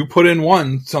 So if you put in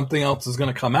one, something else is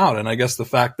going to come out. And I guess the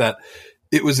fact that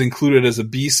it was included as a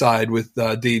B-side with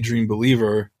Daydream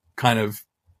Believer kind of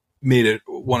made it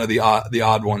one of the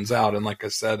odd ones out. And like I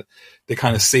said, they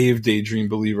kind of saved Daydream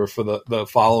Believer for the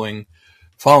following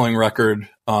record.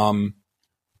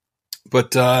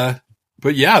 But yeah,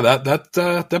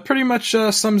 that pretty much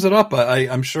sums it up.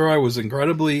 I'm sure I was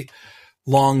incredibly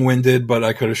long-winded, but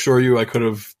I could assure you I could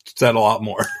have said a lot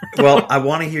more. Well, I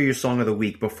want to hear your song of the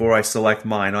week before I select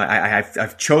mine.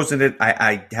 I've chosen it.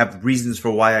 I have reasons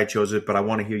for why I chose it, but I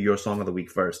want to hear your song of the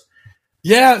week first.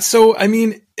 Yeah, so I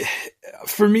mean,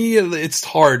 for me, it's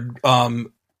hard.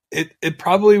 It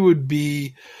probably would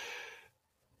be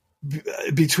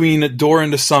between Door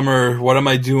into Summer, What Am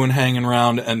I Doing Hanging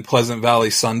Around, and Pleasant Valley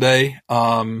Sunday.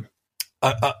 I'm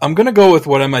going to go with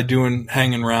What Am I Doing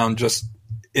Hanging Around, just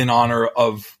in honor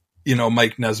of,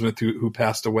 Mike Nesmith, who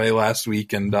passed away last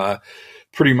week, and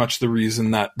pretty much the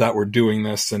reason that we're doing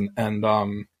this. And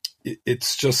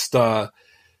it's just, to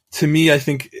me, I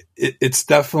think it's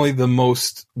definitely the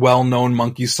most well-known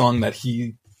Monkees song that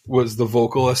he was the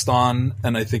vocalist on.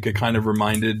 And I think it kind of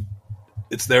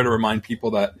it's there to remind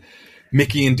people that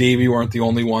Mickey and Davey weren't the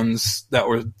only ones that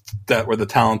were the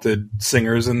talented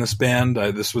singers in this band.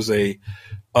 This was a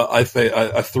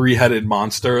three-headed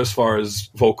monster as far as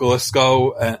vocalists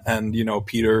go, and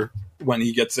Peter, when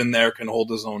he gets in there, can hold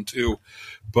his own too.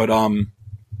 But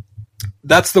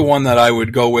that's the one that I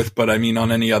would go with. But I mean,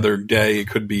 on any other day, it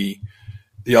could be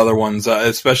the other ones,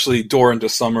 especially Door into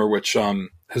Summer, which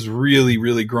has really,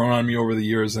 really grown on me over the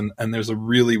years, and there's a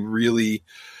really, really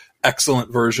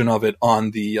excellent version of it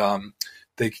on the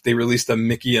they released a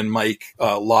Mickey and Mike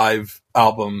live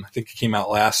album. I think it came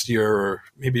out last year or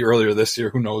maybe earlier this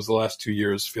year. Who knows? The last 2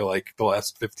 years feel like the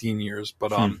last 15 years.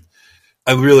 But I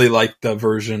really like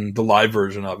the live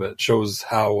version of it. It shows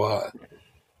how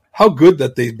good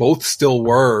that they both still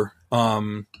were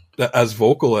as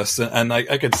vocalists. And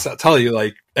I could tell you,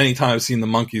 like, anytime I've seen the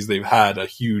Monkees, they've had a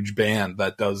huge band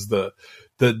that does the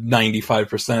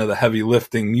 95% of the heavy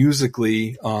lifting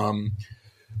musically. The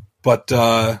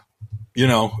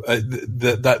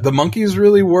Monkees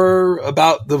really were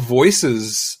about the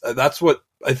voices. That's what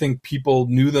I think people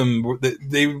knew them.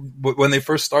 When they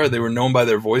first started, they were known by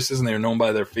their voices and they were known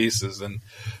by their faces. And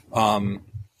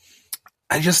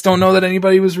I just don't know that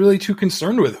anybody was really too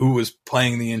concerned with who was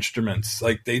playing the instruments.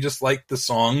 Like, they just liked the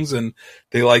songs and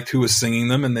they liked who was singing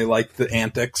them and they liked the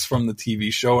antics from the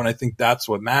TV show. And I think that's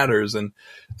what matters. And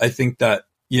I think that,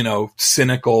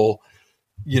 cynical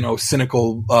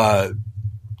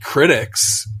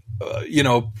critics,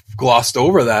 glossed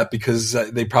over that because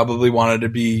they probably wanted to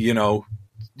be, the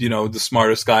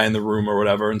smartest guy in the room or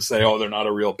whatever and say, oh, they're not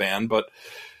a real band. But,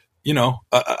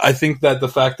 I think that the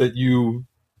fact that you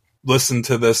listen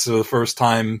to this for the first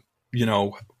time,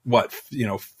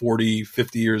 40,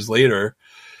 50 years later,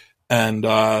 and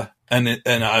I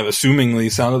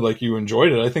assumingly sounded like you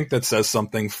enjoyed it. I think that says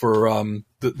something for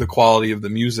the quality of the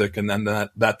music, and then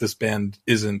that this band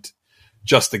isn't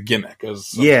just a gimmick.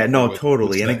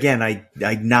 Totally. And again, I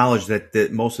acknowledge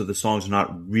that most of the songs are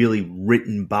not really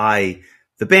written by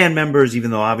the band members,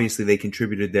 even though obviously they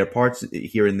contributed their parts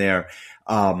here and there.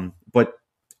 But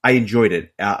I enjoyed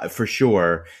it for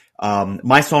sure.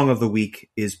 My song of the week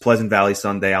is Pleasant Valley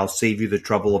Sunday. I'll save you the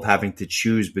trouble of having to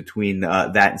choose between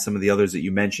that and some of the others that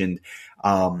you mentioned.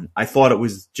 I thought it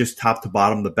was just top to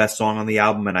bottom the best song on the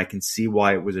album, and I can see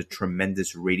why it was a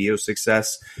tremendous radio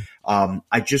success.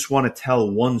 I just want to tell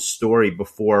one story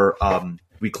before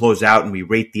we close out and we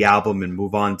rate the album and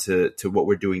move on to what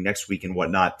we're doing next week and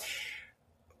whatnot.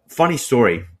 Funny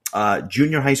story.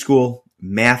 Junior high school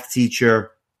math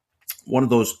teacher, one of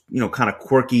those, kind of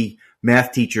quirky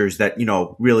math teachers that,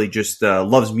 really just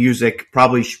loves music,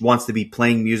 probably wants to be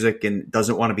playing music and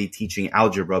doesn't want to be teaching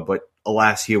algebra, but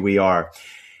alas, here we are.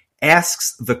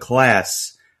 Asks the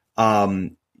class,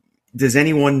 does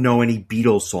anyone know any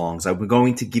Beatles songs? I'm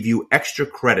going to give you extra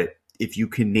credit if you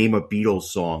can name a Beatles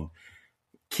song.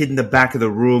 Kid in the back of the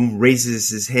room raises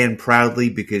his hand proudly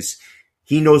because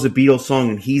he knows a Beatles song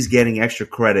and he's getting extra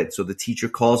credit. So the teacher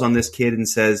calls on this kid and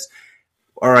says,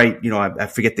 all right, I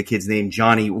forget the kid's name,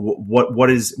 Johnny, what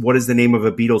is the name of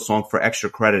a Beatles song for extra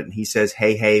credit? And he says,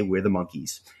 hey, hey, we're the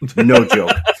Monkees. No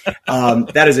joke.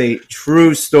 That is a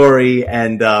true story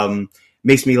and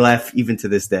makes me laugh even to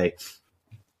this day.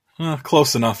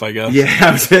 Close enough, I guess.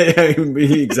 Yeah,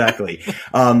 exactly.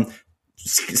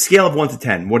 Scale of 1 to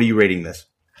 10, what are you rating this?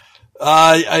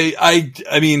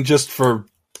 I mean, just for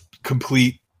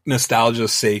complete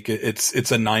nostalgia's sake, it's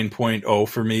a 9.0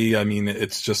 for me. I mean,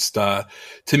 it's just to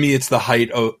me, it's the height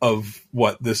of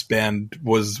what this band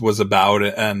was about,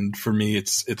 and for me,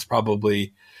 it's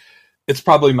probably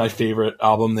my favorite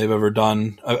album they've ever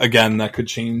done. Again, that could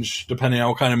change depending on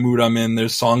what kind of mood I'm in.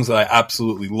 There's songs that I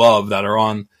absolutely love that are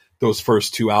on those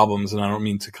first 2 albums, and I don't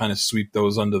mean to kind of sweep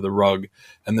those under the rug.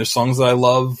 And there's songs that I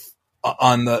love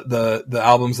on the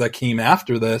albums that came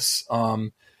after this.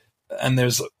 And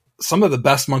there's some of the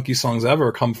best Monkey songs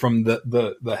ever come from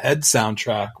the Head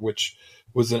soundtrack, which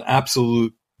was an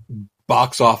absolute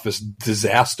box office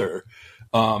disaster.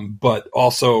 But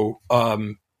also,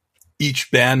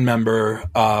 each band member,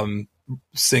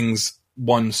 sings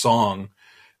one song.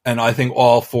 And I think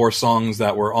all 4 songs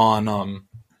that were on,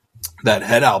 that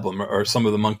Head album are some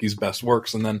of the Monkees' best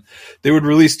works. And then they would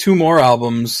release 2 more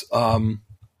albums,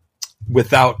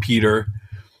 without Peter,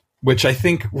 which I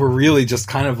think were really just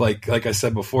kind of like I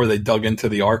said before, they dug into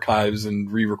the archives and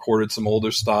re-recorded some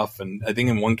older stuff. And I think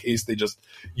in one case they just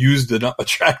used a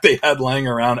track they had lying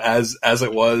around as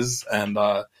it was. And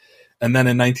then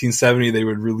in 1970 they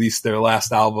would release their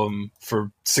last album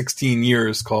for 16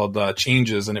 years called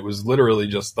Changes, and it was literally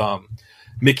just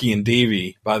Mickey and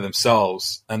Davey by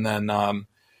themselves. And then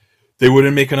they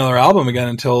wouldn't make another album again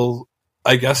until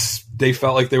I guess they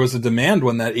felt like there was a demand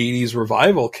when that 80s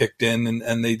revival kicked in,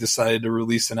 and they decided to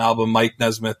release an album. Mike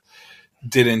Nesmith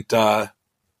didn't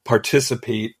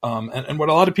participate. And what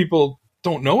a lot of people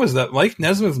don't know is that Mike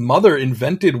Nesmith's mother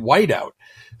invented whiteout.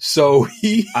 So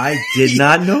I did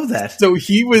not know that. So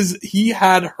he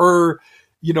had her,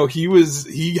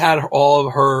 he had all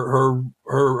of her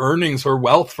earnings, her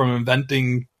wealth from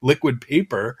inventing liquid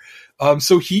paper.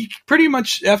 So he pretty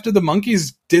much, after the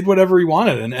Monkees, did whatever he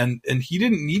wanted, and he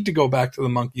didn't need to go back to the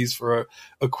Monkees for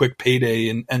a quick payday,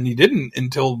 and he didn't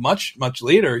until much, much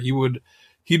later.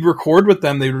 He'd record with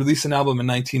them. They'd release an album in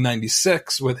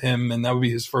 1996 with him, and that would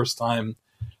be his first time,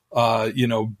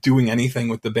 doing anything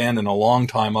with the band in a long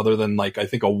time, other than I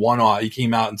think a one-off. He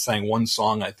came out and sang one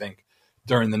song, I think,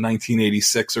 during the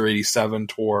 1986 or 87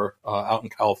 tour out in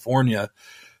California.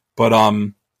 But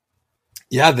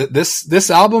yeah, this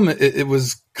album, it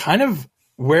was kind of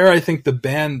where I think the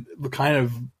band kind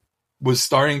of was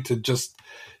starting to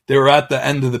they were at the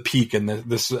end of the peak, and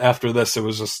after this, it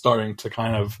was just starting to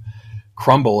kind of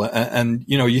crumble. And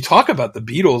you talk about the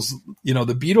Beatles, the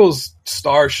Beatles'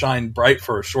 star shined bright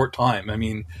for a short time. I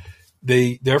mean,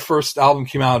 their first album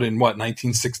came out in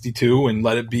 1962, and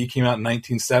Let It Be came out in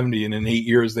 1970, and in 8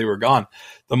 years they were gone.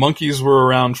 The Monkees were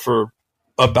around for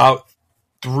about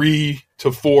 3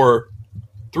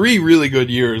 really good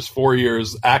years, 4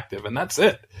 years active, and that's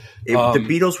it. The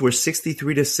Beatles were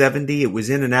 63 to 70. It was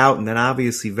in and out, and then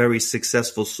obviously very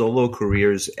successful solo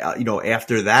careers,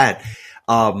 after that.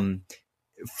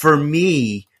 For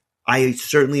me, I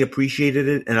certainly appreciated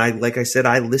it, and like I said,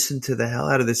 I listened to the hell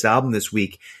out of this album this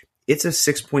week. It's a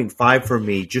 6.5 for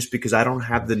me, just because I don't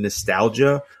have the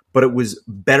nostalgia, but it was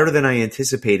better than I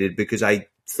anticipated because I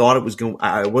thought it was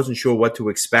I wasn't sure what to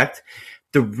expect.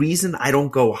 The reason I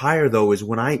don't go higher, though, is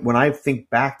when I think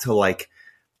back to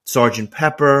Sgt.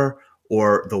 Pepper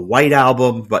or the White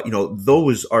Album, but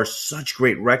those are such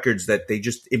great records that they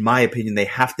just, in my opinion, they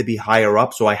have to be higher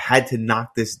up. So I had to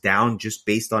knock this down just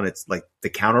based on its the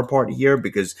counterpart here,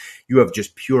 because you have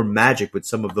just pure magic with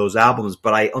some of those albums.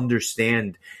 But I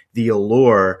understand the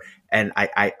allure, and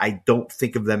I don't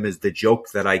think of them as the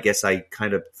joke that I guess I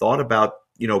kind of thought about,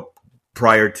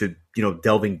 prior to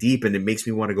delving deep, and it makes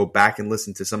me want to go back and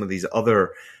listen to some of these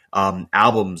other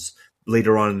albums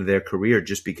later on in their career,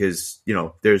 just because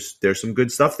there's some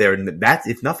good stuff there. And that,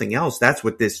 if nothing else, that's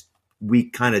what this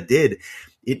week kind of did.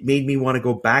 It made me want to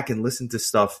go back and listen to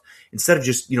stuff instead of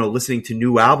just listening to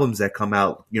new albums that come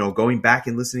out, going back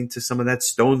and listening to some of that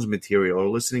Stones material or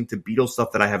listening to Beatles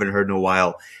stuff that I haven't heard in a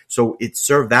while. So it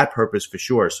served that purpose for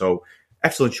sure. So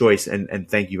excellent choice, and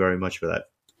thank you very much for that.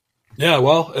 Yeah,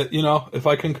 well, if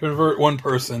I can convert one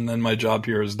person, then my job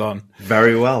here is done.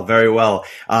 Very well, very well.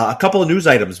 A couple of news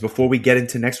items before we get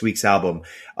into next week's album.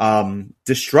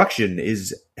 Destruction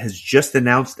has just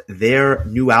announced their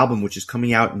new album, which is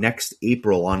coming out next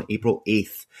April on April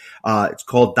 8th. It's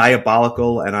called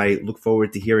Diabolical, and I look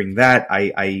forward to hearing that.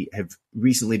 I have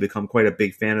recently become quite a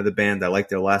big fan of the band. I like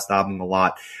their last album a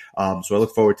lot, so I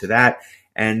look forward to that.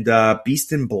 And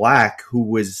Beast in Black, who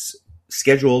was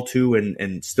scheduled to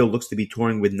and still looks to be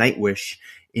touring with Nightwish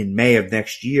in May of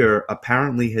next year,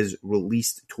 apparently has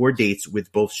released tour dates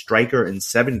with both Stryker and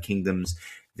Seven Kingdoms.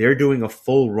 They're doing a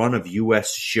full run of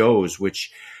U.S. shows, which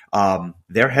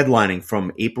they're headlining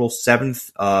from April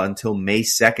 7th until May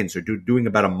 2nd. So doing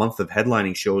about a month of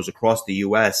headlining shows across the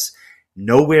U.S.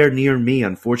 Nowhere near me,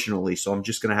 unfortunately. So I'm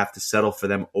just going to have to settle for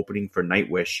them opening for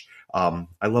Nightwish.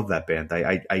 I love that band.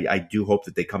 I do hope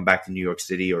that they come back to New York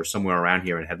City or somewhere around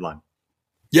here and headline.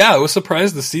 Yeah, I was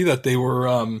surprised to see that they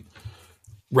were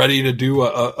ready to do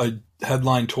a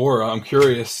headline tour. I'm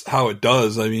curious how it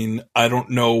does. I mean, I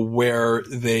don't know where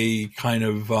they kind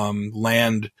of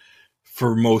land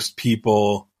for most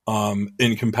people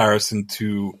in comparison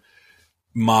to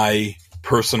my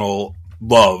personal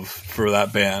love for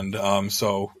that band.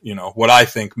 So, what I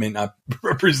think may not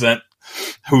represent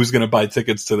who's going to buy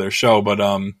tickets to their show, but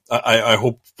I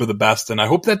hope for the best, and I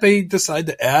hope that they decide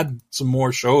to add some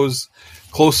more shows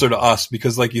closer to us,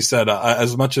 because like you said,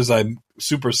 as much as I'm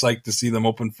super psyched to see them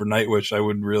open for Nightwish, I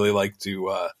would really like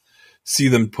to see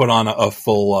them put on a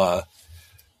full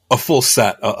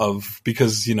set of,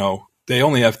 because they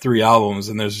only have 3 albums,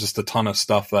 and there's just a ton of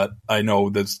stuff that I know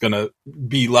that's going to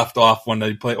be left off when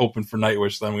they play open for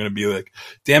Nightwish. So I'm going to be like,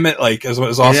 damn it. Like as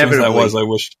awesome as that was, I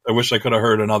wish I could have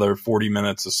heard another 40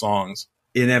 minutes of songs.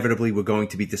 Inevitably, we're going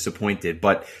to be disappointed,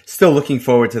 but still looking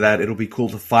forward to that. It'll be cool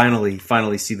to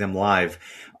finally see them live.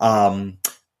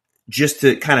 Just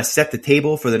to kind of set the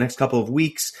table for the next couple of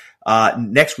weeks,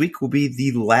 next week will be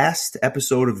the last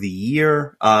episode of the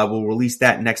year. We'll release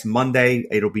that next Monday.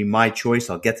 It'll be my choice.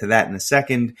 I'll get to that in a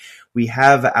second. We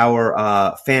have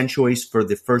our fan choice for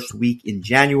the first week in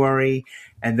January,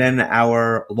 and then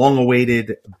our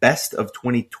long-awaited Best of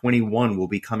 2021 will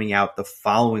be coming out the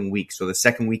following week. So the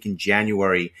second week in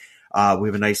January, we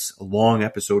have a nice long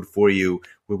episode for you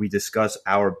where we discuss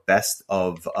our best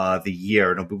of the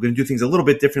year. And we're going to do things a little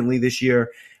bit differently this year,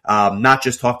 not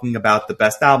just talking about the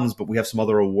best albums, but we have some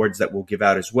other awards that we'll give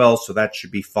out as well. So that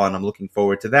should be fun. I'm looking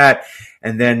forward to that.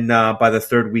 And then by the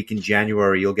third week in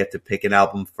January, you'll get to pick an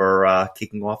album for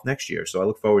kicking off next year. So I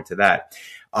look forward to that.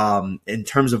 In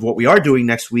terms of what we are doing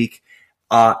next week,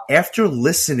 after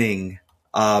listening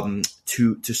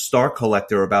to Star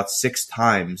Collector about 6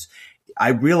 times, I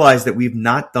realized that we've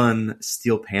not done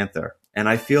Steel Panther, and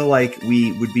I feel like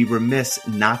we would be remiss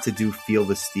not to do Feel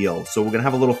the Steel. So we're going to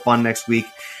have a little fun next week,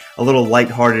 a little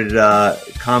lighthearted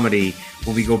comedy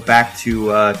when we go back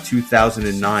to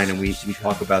 2009 and we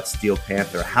talk about Steel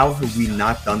Panther. How have we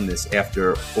not done this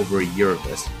after over a year of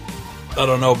this? I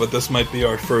don't know, but this might be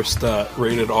our first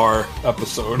rated R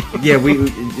episode. Yeah,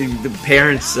 the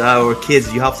parents or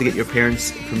kids, you have to get your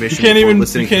parents' permission. You can't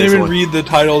before even read the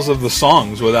titles of the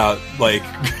songs without like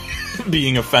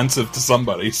being offensive to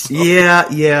somebody. So.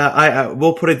 Yeah.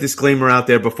 We'll put a disclaimer out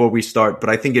there before we start, but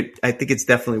I think it's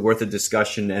definitely worth a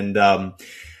discussion, and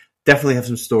definitely have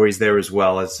some stories there as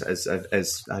well, as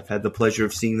I've had the pleasure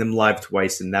of seeing them live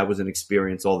twice, and that was an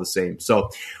experience all the same. So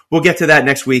we'll get to that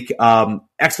next week.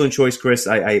 Excellent choice, Chris.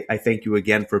 I thank you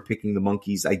again for picking the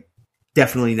Monkees. I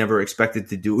definitely never expected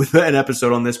to do an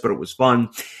episode on this, but it was fun.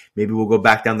 Maybe we'll go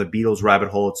back down the Beatles rabbit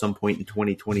hole at some point in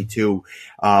 2022.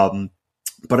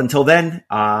 But until then,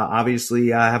 obviously,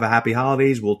 have a happy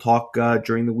holidays. We'll talk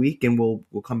during the week, and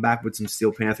we'll come back with some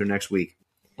Steel Panther next week.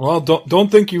 Well,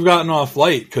 don't think you've gotten off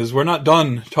light, because we're not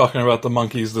done talking about the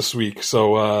Monkees this week.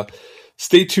 So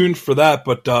stay tuned for that.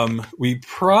 But we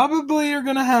probably are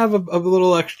going to have a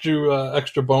little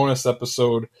extra bonus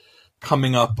episode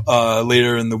coming up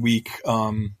later in the week.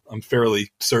 I'm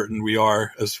fairly certain we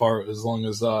are, as long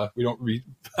as we don't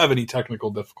have any technical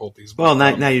difficulties. Well,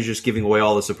 now you're just giving away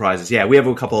all the surprises. Yeah, we have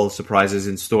a couple of surprises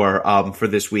in store for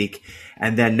this week,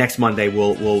 and then next Monday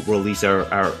we'll release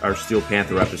our Steel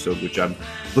Panther episode, which I'm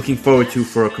looking forward to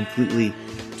for a completely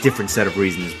different set of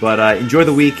reasons. But enjoy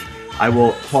the week. I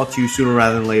will talk to you sooner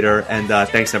rather than later, and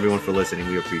thanks everyone for listening.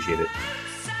 We appreciate it.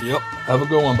 Yep. Have a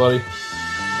good one, buddy.